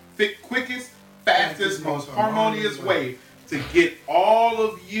quickest, fastest, most harmonious way to get all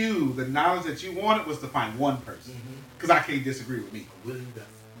of you the knowledge that you wanted was to find one person. Because I can't disagree with me.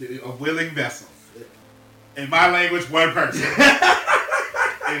 A willing vessel. In my language, one person.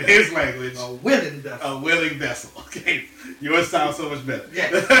 In his language, a willing vessel. A willing vessel. Okay. Yours sounds so much better.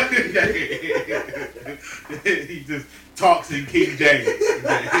 Yes. He just talks in King James.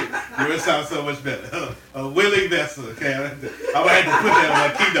 Okay. Yours sounds so much better. A willing vessel. Okay. I'm going to have to put that on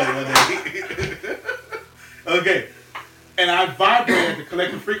my keynote one day. Okay. And I vibrate at the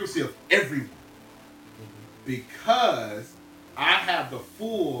collective frequency of everyone. Because I have the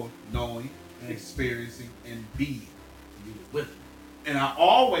full knowing, experiencing, and being. You was with it. And I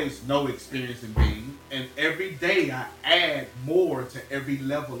always know, experience, and being. And every day I add more to every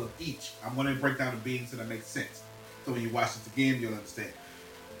level of each. I'm going to break down the being so that makes sense. So when you watch this again, you'll understand.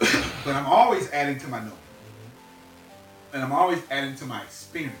 But I'm always adding to my knowing. And I'm always adding to my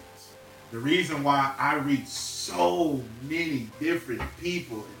experience. The reason why I reach so many different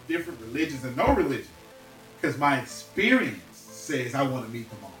people in different religions and no religion, because my experience says I want to meet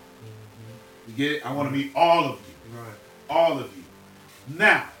them all. You get it? I want to meet all of you. Right. All of you.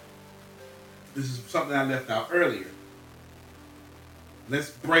 Now, this is something I left out earlier. Let's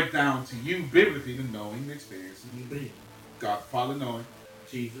break down to you biblically the knowing, the experience. God the Father knowing.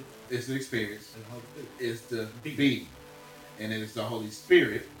 Jesus is the experience. and Holy Spirit. Is the being. And it is the Holy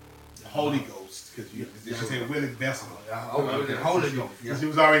Spirit. Holy Ghost, because you just said willing vessel. The Holy Ghost. Because he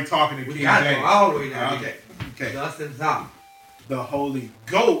was already talking in We King got to James. go all the way down. Okay. Thus and thou. The Holy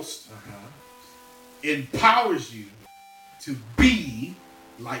Ghost empowers you to be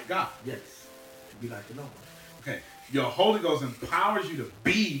like God. Yes. We like to know. Okay. Your Holy Ghost empowers you to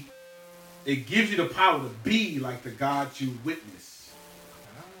be. It gives you the power to be like the God you witness.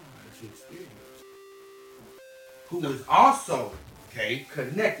 That's your experience. Who is also Okay.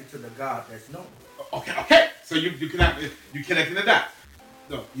 connected to the God that's known. Okay. So you connecting the dots.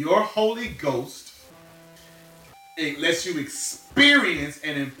 So your Holy Ghost, it lets you experience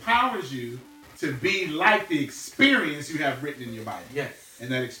and empowers you to be like the experience you have written in your Bible. Yes.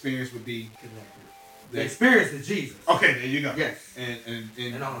 And that experience would be Connected. The experience is Jesus. Okay, there you go. Yes.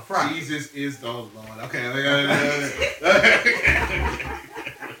 And on a Friday. Jesus is the Lord. Okay.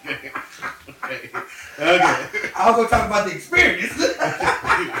 I was going to talk about the experience.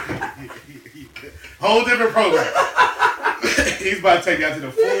 Whole different program. He's about to take you out to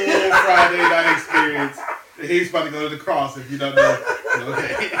the full Friday night experience. He's about to go to the cross if you don't know.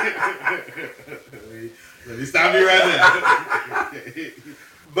 Okay. Let me stop you right there.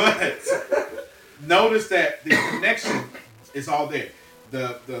 But notice that the connection is all there.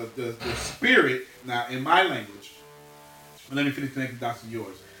 The spirit, now in my language, let me finish connecting the dots to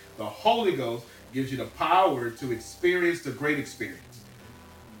yours. The Holy Ghost gives you the power to experience the great experience.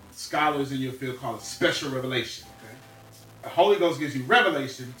 Scholars in your field call it special revelation. Okay? The Holy Ghost gives you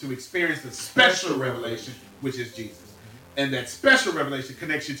revelation to experience the special revelation, which is Jesus. And that special revelation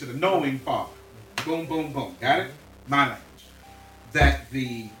connects you to the knowing Father. Boom, boom, boom. Got it? My language.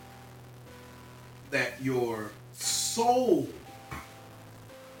 That your soul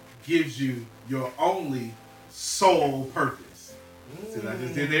gives you your only soul purpose. See what I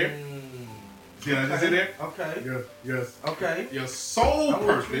just did there? See what I just did there? Okay. Your soul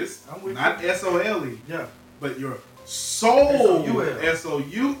purpose, not S-O-L-E, Yeah. but your soul, S-O-U-L.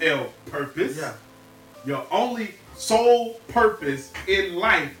 S-O-U-L purpose, Yeah. your only soul purpose in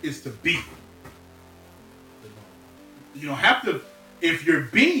life is to be. You don't have to, if you're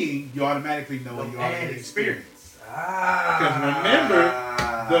being, you automatically know you already experience. Because remember,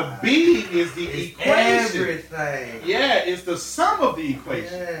 The being is the It's equation. everything. Yeah, it's the sum of the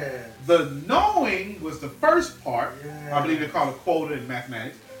equation. Yeah. The knowing was the first part. Yeah. I believe they call it quota in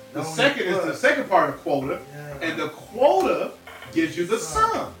mathematics. The Knowing second is the what? second part of quota, Yeah. and the quota gives you the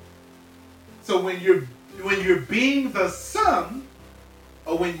sum. So when you're being the sum,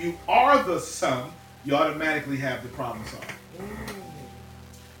 or when you are the sum, you automatically have the problem solved.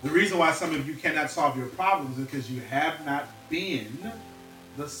 The reason why some of you cannot solve your problems is because you have not been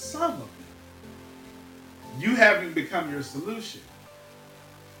the sum of them. You haven't become your solution.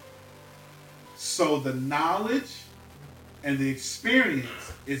 So the knowledge and the experience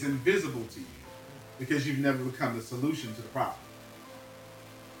is invisible to you because you've never become the solution to the problem.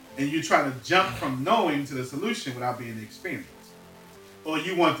 And you try to jump from knowing to the solution without being the experience. Or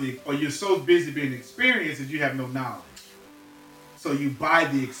you're so busy being experienced that you have no knowledge. So you buy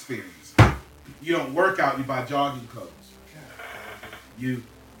the experience. You don't work out, you buy jogging clothes. You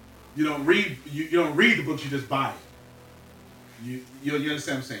don't read the books, you just buy it. You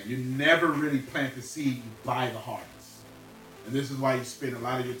understand what I'm saying? You never really plant the seed, you buy the harvest. And this is why you spend a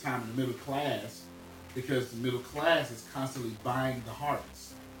lot of your time in the middle class, because the middle class is constantly buying the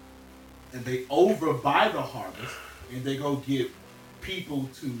harvest. And they overbuy the harvest, and they go get people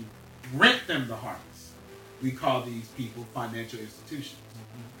to rent them the harvest. We call these people financial institutions.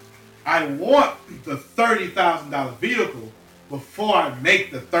 I want the $30,000 vehicle before I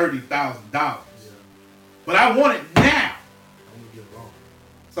make the $30,000. But I want it now. I'm gonna get a loan.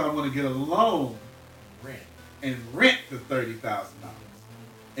 So I'm going to get a loan and rent the $30,000.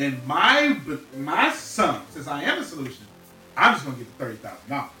 And my son, since I am a solution, I'm just going to get the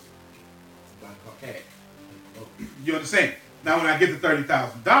 $30,000. Okay. You understand? Now, when I get the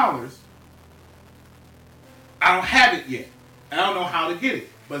 $30,000, I don't have it yet. I don't know how to get it.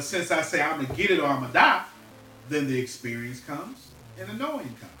 But since I say I'm going to get it or I'm going to die, then the experience comes and the knowing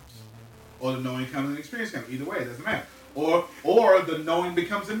comes. Or the knowing comes and the experience comes. Either way, it doesn't matter. Or the knowing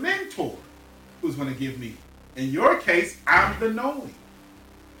becomes a mentor who's going to give me. In your case, I'm the knowing.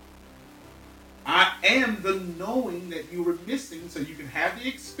 I am the knowing that you were missing so you can have the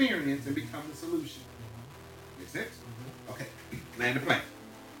experience and become the solution. Make sense? Okay, land the plane.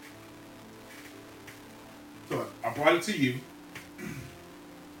 So I brought it to you,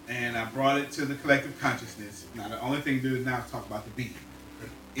 and I brought it to the collective consciousness. Now the only thing to do now is talk about the being.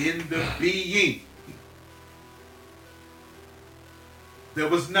 In the being, there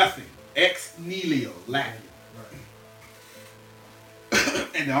was nothing. Ex nihilo, Latin.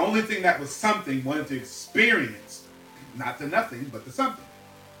 And the only thing that was something wanted to experience, not the nothing, but the something.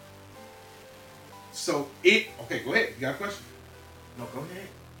 So okay, go ahead. You got a question? No, go ahead.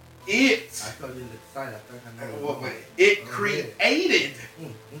 It I thought you looked excited. I thought I know. it created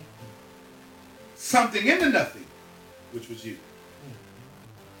something in the nothing, which was you.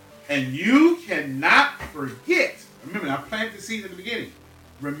 And you cannot forget. Remember, I planted the seed in the beginning.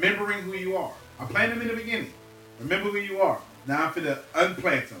 Remembering who you are. I planted them in the beginning. Remember who you are. Now I'm finna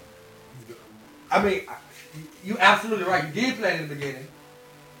unplant them. I mean, you absolutely right. You did plan in the beginning,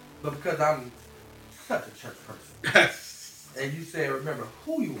 but because I'm such a church person, and you said remember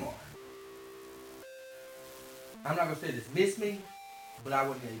who you are. I'm not gonna say dismiss me, but I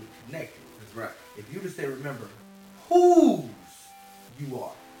wouldn't even connect you. That's right. If you just say remember whose you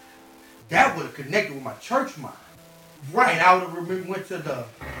are, that would have connected with my church mind. Right. And I would have went to the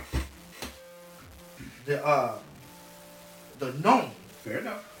known. Fair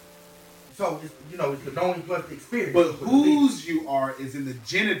enough. So it's it's the knowing plus the experience. But whose you are is in the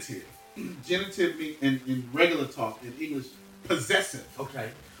genitive. Genitive means in regular talk in English, possessive.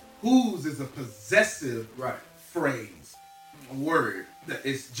 Okay. Whose is a possessive Right. phrase, a word.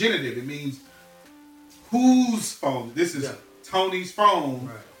 It's genitive. It means whose phone. This is Tony's phone,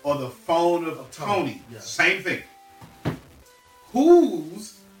 Right. or the phone of Tony. Yeah. Same thing.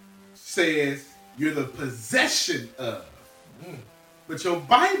 Whose says you're the possession of. But your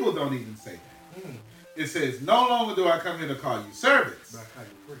Bible don't even say that. It says, no longer do I come here to call you servants. But I call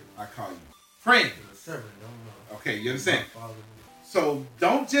you free. I call you friends. A servant, don't know. Okay, you understand? My father. So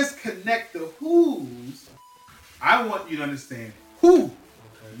don't just connect the whos. I want you to understand who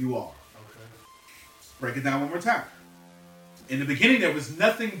you are. Okay. Break it down one more time. In the beginning, there was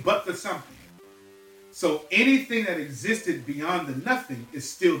nothing but the something. So anything that existed beyond the nothing is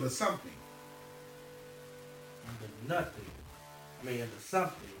still the something. And the nothing, the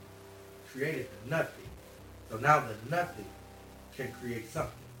something created the nothing. So now the nothing can create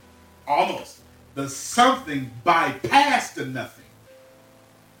something. Almost. The something bypassed the nothing.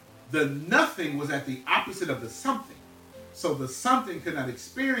 The nothing was at the opposite of the something. So the something could not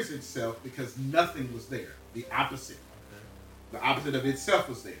experience itself because nothing was there. The opposite. The opposite of itself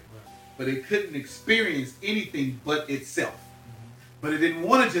was there. But it couldn't experience anything but itself. But it didn't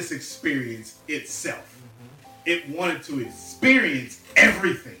want to just experience itself. It wanted to experience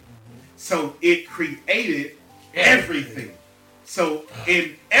everything. So it created everything. So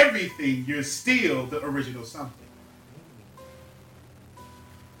in everything, you're still the original something.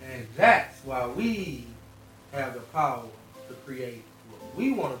 And that's why we have the power to create what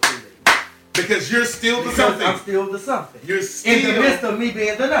we want to create. Because you're still the Because something. I'm still the something. You're still in the midst of me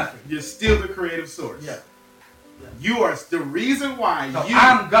being the nothing. You're still the creative source. Yeah. You are the reason why So you.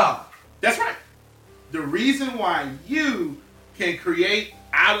 I'm God. That's right. The reason why you can create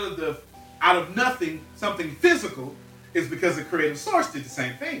out of nothing something physical is because the creative source did the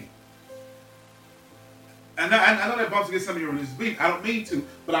same thing. And I know that bumps against some of your religious belief. I don't mean to,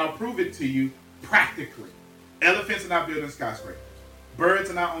 but I'll prove it to you practically. Elephants are not building skyscrapers. Birds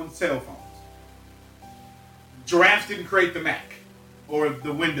are not on cell phones. Giraffes didn't create the Mac or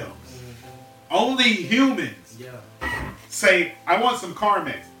the Windows. Only humans say, I want some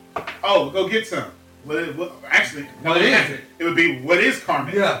Carmex. Oh, go get some. What is it? It would be, what is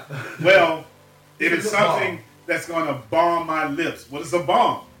Carmex? Yeah. Well, it is It's a something balm. that's going to balm my lips. What is a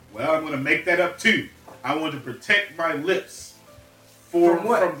balm? Well, I'm going to make that up too. I want to protect my lips From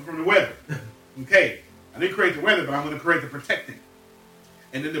what? from the weather. Okay, I didn't create the weather, but I'm going to create the protecting.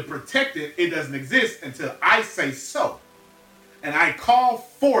 And then the protected, it doesn't exist until I say so. And I call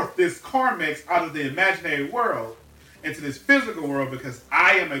forth this Carmex out of the imaginary world into this physical world because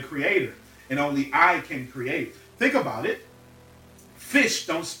I am a creator and only I can create. Think about it. Fish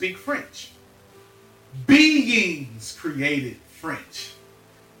don't speak French. Beings created French.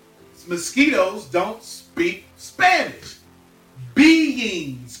 Mosquitoes don't speak Spanish.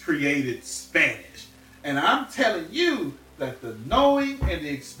 Beings created Spanish. And I'm telling you that the knowing and the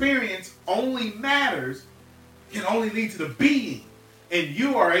experience only matters, can only lead to the being. And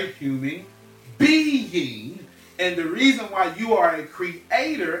you are a human being. And the reason why you are a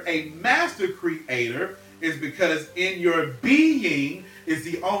creator, a master creator, is because in your being is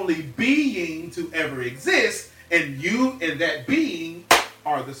the only being to ever exist. And you and that being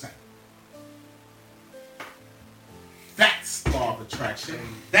are the same. That's law of attraction.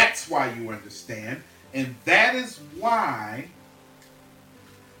 That's why you understand. And that is why,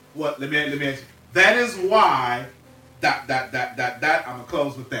 let me ask you. That is why, I'm going to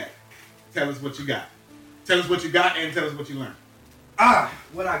close with that. Tell us what you got. Tell us what you got and tell us what you learned.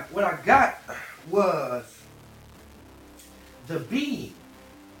 What I got was the being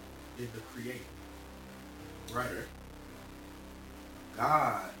is the creator. Right.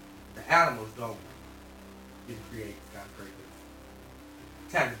 God, the animals didn't create skyscrapers.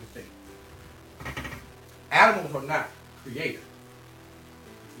 Tangible things. Animals are not creators.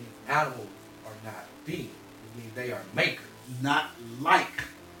 It means animals are not beings. It means they are makers. Not like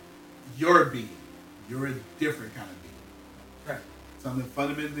your being. You're a different kind of being. Right. Something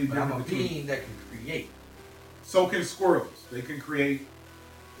fundamentally But different. I'm a being that can create. So can squirrels. They can create.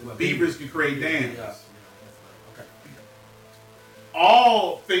 Beavers can create dams. Yeah. Okay.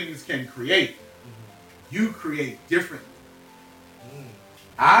 All things can create. You create differently.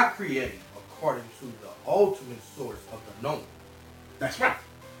 I create according to the ultimate source of the known. That's right.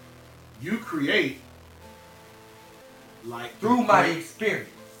 You create like Through my experience.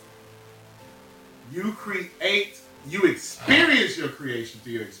 You create. You experience your creation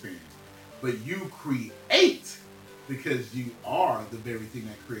through your experience, but you create because you are the very thing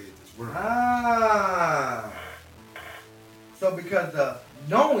that created this world. So because the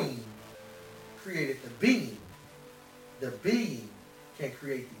knowing created the being can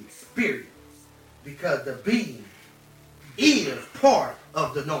create the experience because the being is part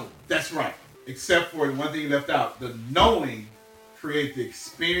of the knowing. That's right. Except for the one thing you left out. The knowing created the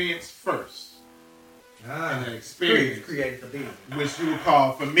experience first. And the experience created the being. Which you would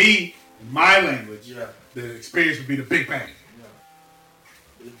call, for me, in my language, Yeah. the experience would be the Big Bang.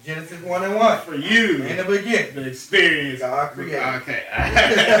 Genesis 1 and 1. For you, In the beginning. the experience. God created. Okay.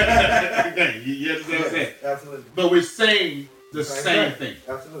 Okay. You understand what I'm saying? Absolutely. But we're saying the same thing.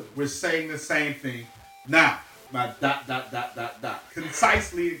 Absolutely. We're saying the same thing. Now, my ...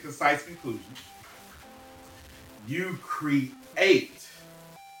 Concisely, in concise conclusion, you create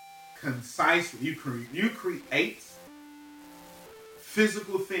concisely. You create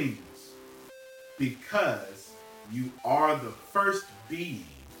physical things because you are the first being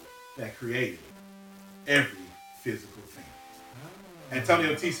that created every physical thing.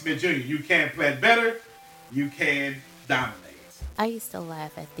 Antonio T. Smith Jr., you can plan better, you can dominate. I used to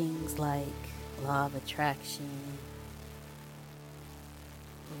laugh at things like law of attraction,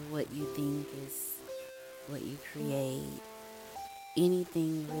 what you think is what you create,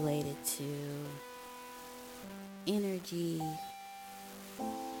 anything related to energy,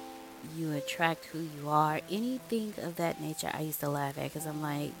 you attract who you are, anything of that nature, I used to laugh at because I'm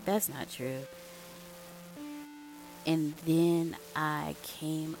like, that's not true. And then I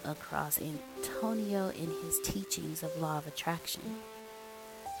came across Antonio in his teachings of law of attraction.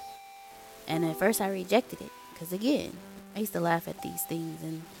 And at first I rejected it because, again, I used to laugh at these things.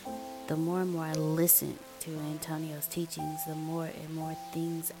 And the more and more I listened to Antonio's teachings, the more and more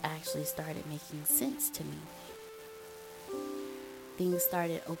things actually started making sense to me. Things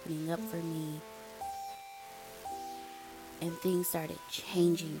started opening up for me, and things started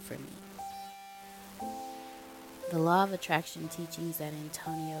changing for me. The law of attraction teachings that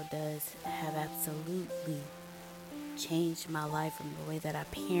Antonio does have absolutely changed my life, from the way that I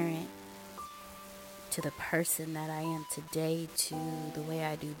parent, to the person that I am today, to the way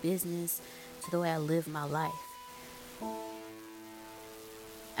I do business, to the way I live my life.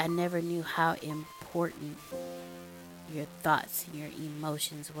 I never knew how important your thoughts and your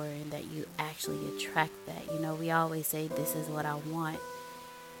emotions were, and that you actually attract that. You know, we always say, this is what I want,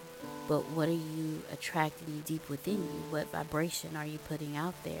 but what are you attracting deep within you? What vibration are you putting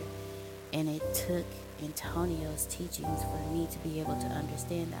out there? And it took Antonio's teachings for me to be able to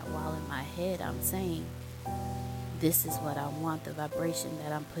understand that while in my head I'm saying, this is what I want, the vibration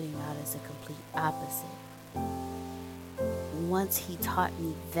that I'm putting out is a complete opposite. Once he taught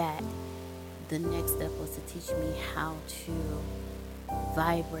me that, the next step was to teach me how to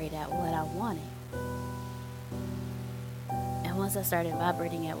vibrate at what I wanted. And once I started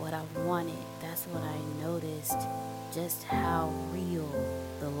vibrating at what I wanted, that's when I noticed just how real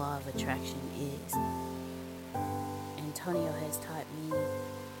the law of attraction is. Antonio has taught me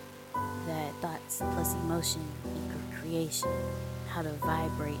that thoughts plus emotion equal creation, how to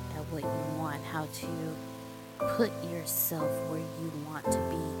vibrate at what you want, how to put yourself where you want to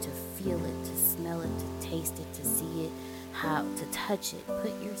be, to feel it, to smell it, to taste it, to see it, how to touch it.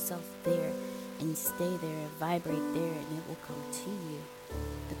 Put yourself there and stay there and vibrate there, and it will come to you.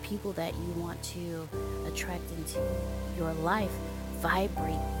 The people that you want to attract into your life,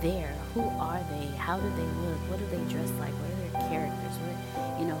 vibrate there. Who are they? How do they look? What do they dress like? What are their characters?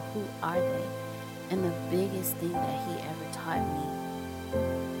 Who are they? And the biggest thing that he ever taught me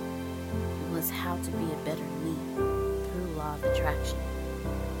was how to be a better me through law of attraction.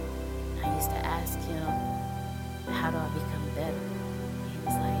 I used to ask him, how do I become better? He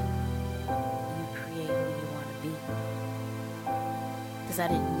was like, you create who you want to be. Because I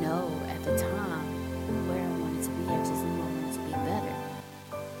didn't know at the time where I wanted to be. I just knew I wanted to be better.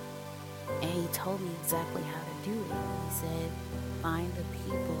 And he told me exactly how to do it. He said, find the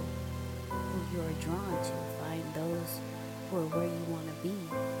people who you are drawn to. Find those who are where you want to be.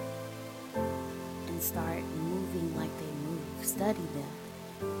 And start moving like they move. Study them.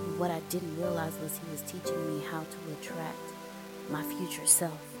 And what I didn't realize was he was teaching me how to attract my future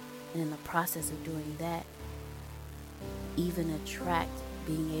self. And in the process of doing that, even attract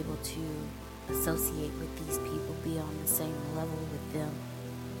being able to associate with these people, be on the same level with them,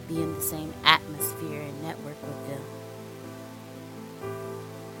 be in the same atmosphere and network with them.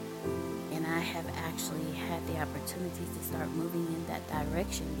 And I have actually had the opportunity to start moving in that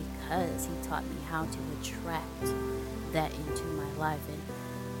direction because he taught me how to attract that into my life.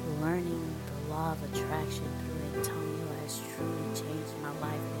 And learning the law of attraction through Antonio has truly changed my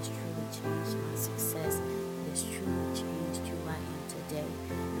life. It has truly changed my success. It has truly changed who I am today.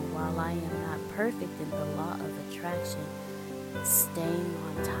 And while I am not perfect in the law of attraction, staying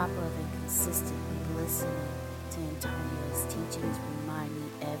on top of and consistently listening to Antonio's teachings remind me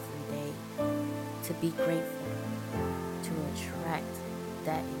every day to be grateful, to attract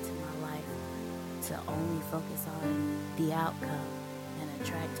that into my life, to only focus on the outcome and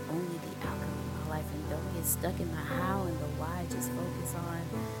attract only the outcome in my life, and don't get stuck in the how and the why. Just focus on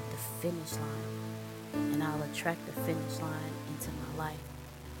the finish line, and I'll attract the finish line into my life.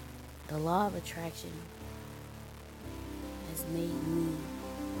 The law of attraction has made me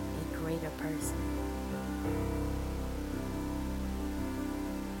a greater person.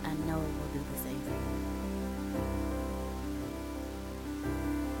 I know it will do the same for you.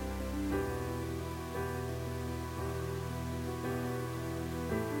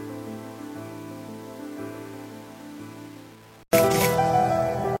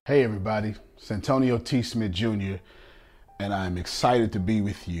 Hey everybody, it's Antonio T. Smith Jr. and I'm excited to be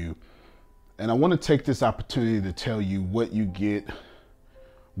with you. And I want to take this opportunity to tell you what you get,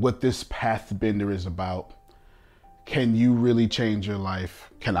 what this path bender is about. Can you really change your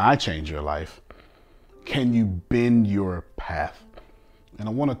life? Can I change your life? Can you bend your path? And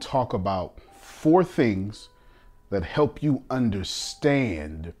I want to talk about 4 things that help you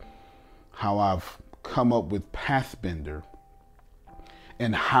understand how I've come up with Pathbender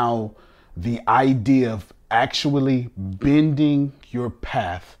and how the idea of actually bending your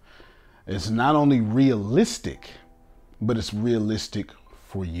path is not only realistic, but it's realistic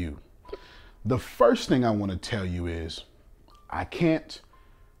for you. The first thing I want to tell you is I can't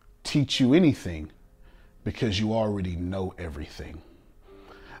teach you anything because you already know everything.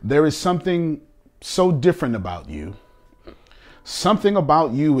 There is something so different about you. Something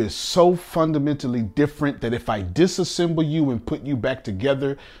about you is so fundamentally different that if I disassemble you and put you back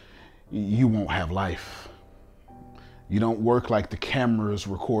together, you won't have life. You don't work like the cameras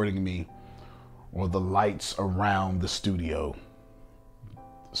recording me or the lights around the studio.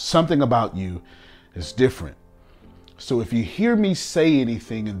 Something about you is different. So if you hear me say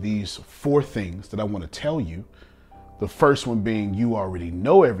anything in these 4 things that I want to tell you, the first one being you already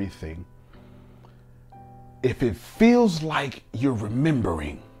know everything, if it feels like you're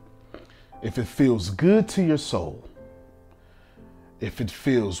remembering, if it feels good to your soul, if it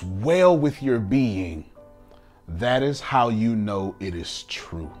feels well with your being, that is how you know it is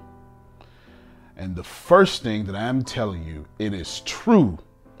true. And the first thing that I'm telling you, it is true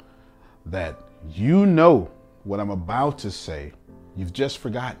that you know what I'm about to say, you've just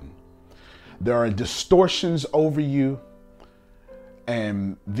forgotten. There are distortions over you,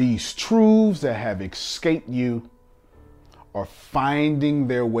 and these truths that have escaped you are finding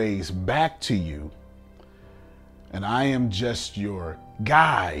their ways back to you. And I am just your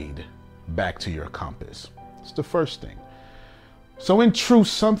guide back to your compass. It's the first thing. So in truth,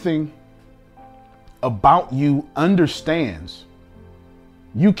 something about you understands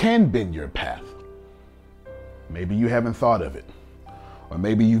you can bend your path. Maybe you haven't thought of it, or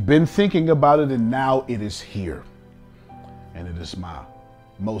maybe you've been thinking about it and now it is here. And it is my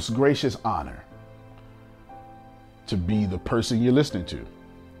most gracious honor to be the person you're listening to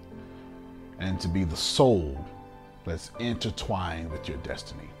and to be the soul that's intertwined with your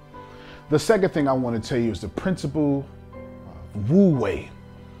destiny. The second thing I want to tell you is the principle of Wu Wei.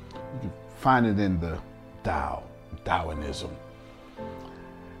 You can find it in the Taoism.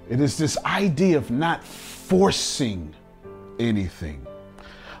 It is this idea of not forcing anything.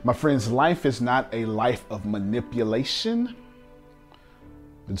 My friends, life is not a life of manipulation.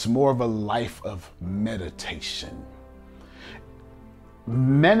 It's more of a life of meditation.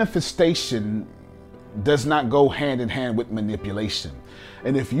 Manifestation does not go hand in hand with manipulation.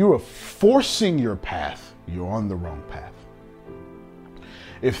 And if you are forcing your path, you're on the wrong path.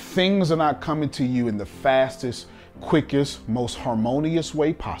 If things are not coming to you in the fastest, quickest, most harmonious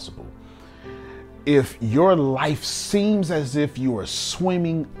way possible, if your life seems as if you are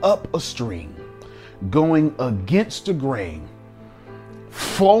swimming up a stream, going against the grain,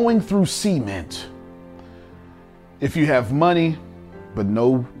 flowing through cement, if you have money but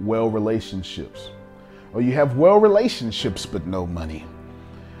no well relationships, or you have well relationships but no money,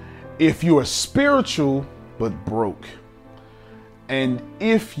 if you are spiritual but broke, and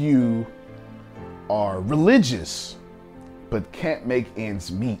if you are religious but can't make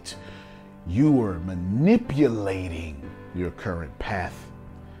ends meet, you are manipulating your current path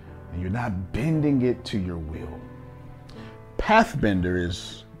and you're not bending it to your will. Pathbender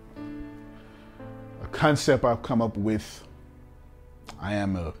is a concept I've come up with. I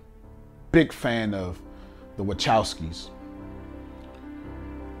am a big fan of the Wachowskis.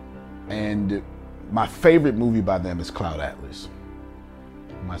 And my favorite movie by them is Cloud Atlas.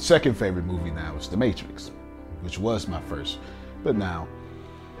 My second favorite movie now is The Matrix, which was my first, but now.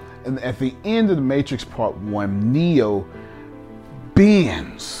 And at the end of The Matrix Part 1, Neo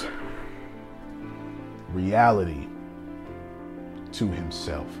bends reality to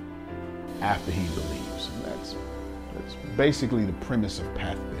himself after he believes. And that's basically the premise of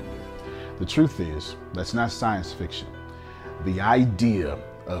Pathbender. The truth is, that's not science fiction. The idea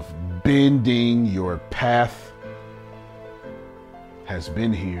of bending your path has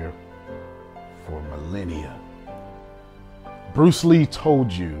been here for millennia. Bruce Lee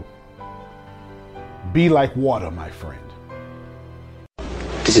told you, be like water, my friend.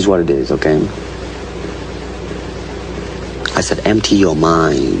 This is what it is, okay? I said, empty your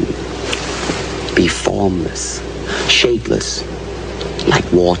mind. Be formless, shapeless,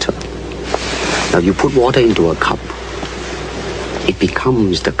 like water. Now you put water into a cup, it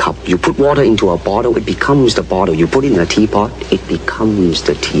becomes the cup. You put water into a bottle, it becomes the bottle. You put it in a teapot, it becomes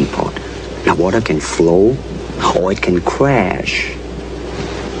the teapot. Now water can flow or it can crash.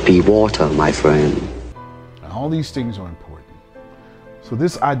 Be water, my friend. And all these things are important. So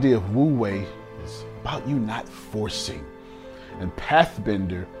this idea of Wu Wei is about you not forcing. And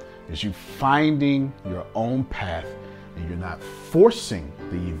Pathbender is you finding your own path, and you're not forcing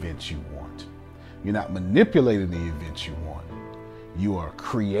the events you want. You're not manipulating the events you want. You are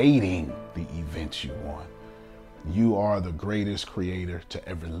creating the events you want. You are the greatest creator to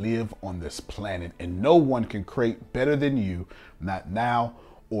ever live on this planet, and no one can create better than you, not now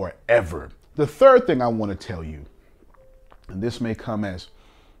or ever. The third thing I want to tell you, and this may come as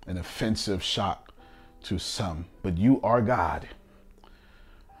an offensive shock to some, but you are God.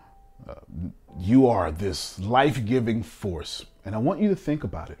 You are this life-giving force, and I want you to think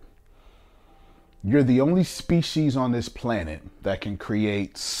about it. You're the only species on this planet that can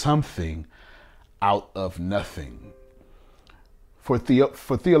create something out of nothing. For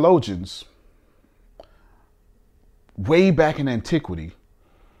theologians, way back in antiquity,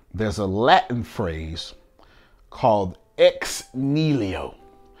 there's a Latin phrase called ex nihilo.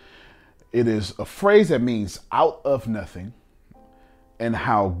 It is a phrase that means out of nothing, and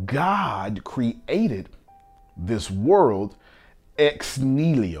how God created this world ex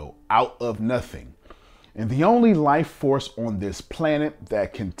nihilo, out of nothing. And the only life force on this planet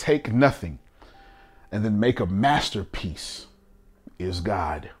that can take nothing and then make a masterpiece is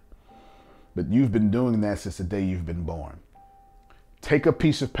God. But you've been doing that since the day you've been born. Take a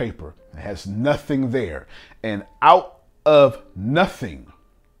piece of paper that has nothing there, and out of nothing,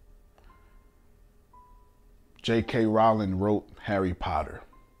 J.K. Rowling wrote Harry Potter.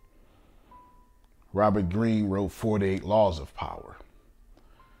 Robert Greene wrote 48 Laws of Power.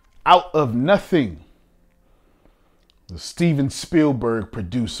 Out of nothing, Steven Spielberg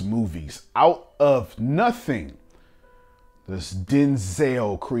produced movies. Out of nothing, does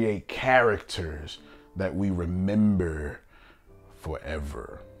Denzel create characters that we remember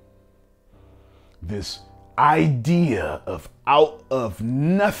forever. This idea of out of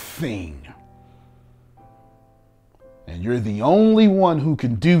nothing. And you're the only one who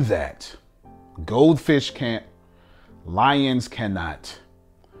can do that. Goldfish can't. Lions cannot.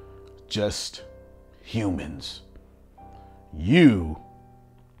 Just humans. You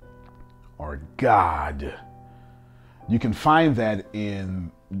are God. You can find that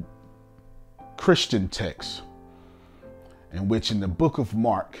in Christian texts, in which in the book of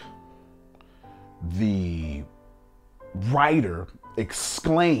Mark, the writer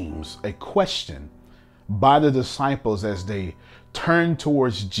exclaims a question by the disciples as they turn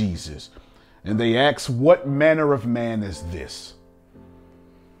towards Jesus. And they ask, what manner of man is this,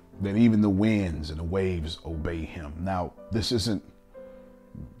 that even the winds and the waves obey him? Now, this isn't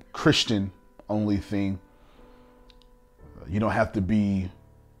Christian only thing. You don't have to be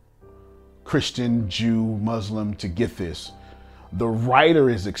Christian, Jew, Muslim to get this. The writer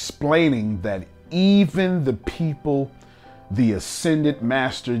is explaining that even the people the ascended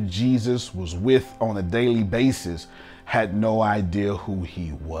master Jesus was with on a daily basis had no idea who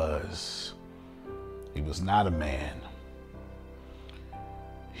he was. He was not a man.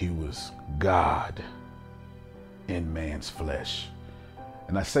 He was God in man's flesh.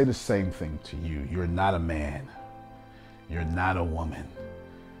 And I say the same thing to you. You're not a man. You're not a woman.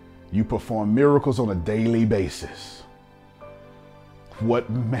 You perform miracles on a daily basis. What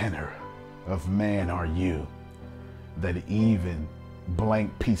manner of man are you that even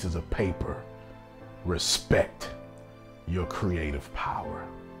blank pieces of paper respect your creative power?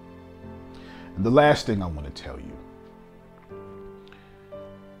 And the last thing I want to tell you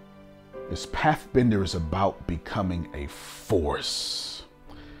is Pathbender is about becoming a force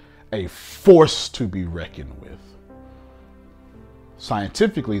to be reckoned with.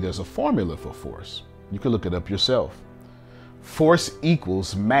 Scientifically, there's a formula for force. You can look it up yourself. Force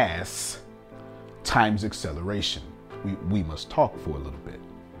equals mass times acceleration. We must talk for a little bit.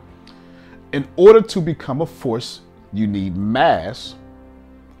 In order to become a force, you need mass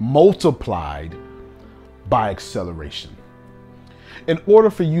multiplied by acceleration. In order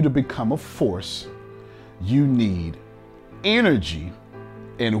for you to become a force, you need energy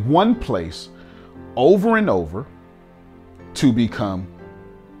in one place over and over to become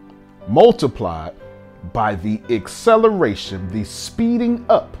multiplied by the acceleration, the speeding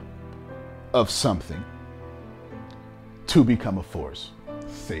up of something to become a force.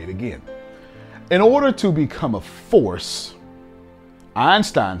 Say it again. In order to become a force,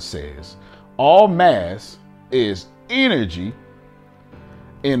 Einstein says all mass is energy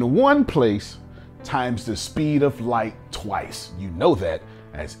in one place times the speed of light twice. You know that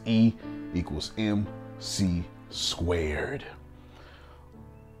as E equals mc squared.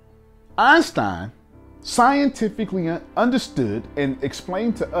 Einstein scientifically understood and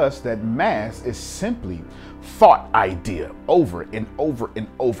explained to us that mass is simply thought idea over and over and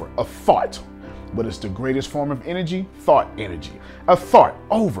over. A thought. What is the greatest form of energy? Thought energy. A thought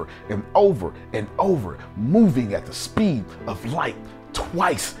over and over and over, moving at the speed of light,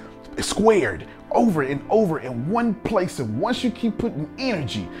 twice squared, over and over in one place. And once you keep putting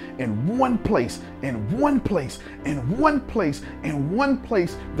energy in one place, in one place, in one place, in one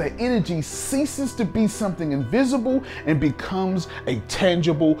place, the energy ceases to be something invisible and becomes a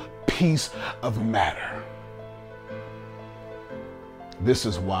tangible piece of matter. This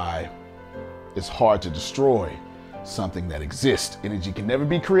is why it's hard to destroy something that exists. Energy can never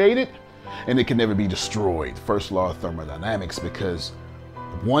be created and it can never be destroyed. First law of thermodynamics, because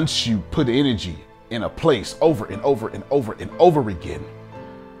once you put energy in a place over and over and over and over again,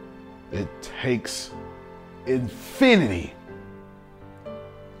 it takes infinity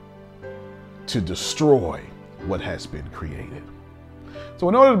to destroy what has been created. So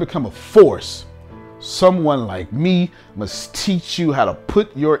in order to become a force, someone like me must teach you how to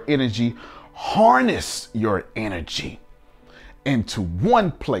put your energy, harness your energy into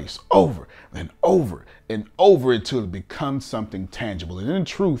one place over and over and over until it becomes something tangible. And in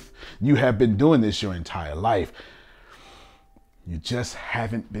truth, you have been doing this your entire life. You just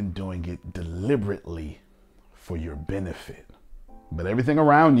haven't been doing it deliberately for your benefit. But everything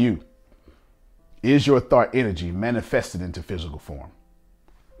around you is your thought energy manifested into physical form.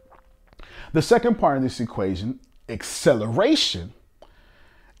 The second part of this equation, acceleration,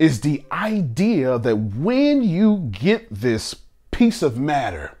 is the idea that when you get this piece of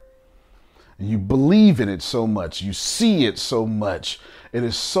matter, you believe in it so much, you see it so much, it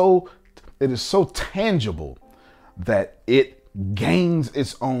is so tangible that it gains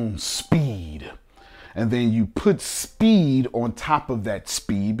its own speed. And then you put speed on top of that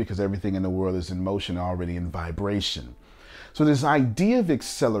speed, because everything in the world is in motion, already in vibration. So this idea of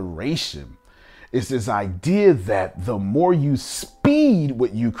acceleration is this idea that the more you speed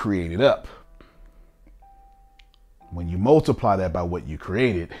what you created up, when you multiply that by what you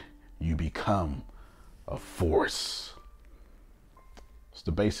created, you become a force. It's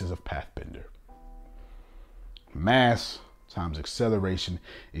the basis of Pathbender. Mass times acceleration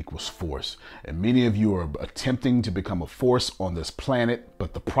equals force. And many of you are attempting to become a force on this planet,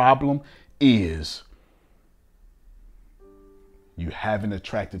 but the problem is you haven't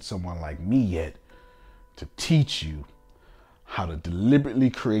attracted someone like me yet to teach you how to deliberately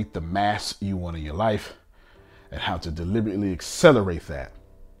create the mass you want in your life and how to deliberately accelerate that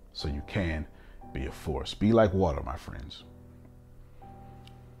so you can be a force. Be like water, my friends.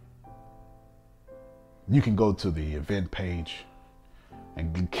 You can go to the event page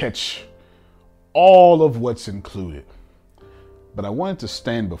and catch all of what's included. But I wanted to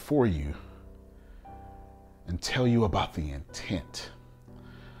stand before you and tell you about the intent.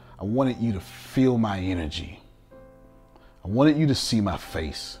 I wanted you to feel my energy. I wanted you to see my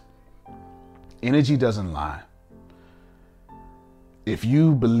face. Energy doesn't lie. If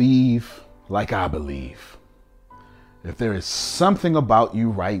you believe like I believe, if there is something about you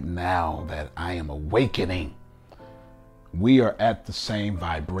right now that I am awakening, we are at the same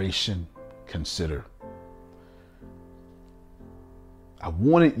vibration. Consider. I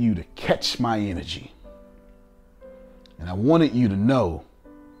wanted you to catch my energy. And I wanted you to know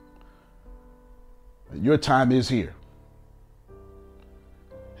that your time is here.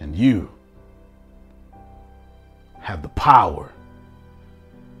 And you have the power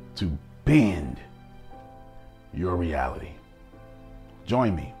to bend your reality.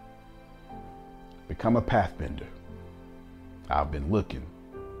 Join me. Become a pathbender. I've been looking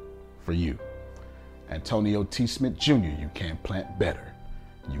for you. Antonio T. Smith Jr., you can plant better.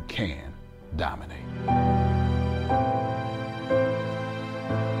 You can dominate.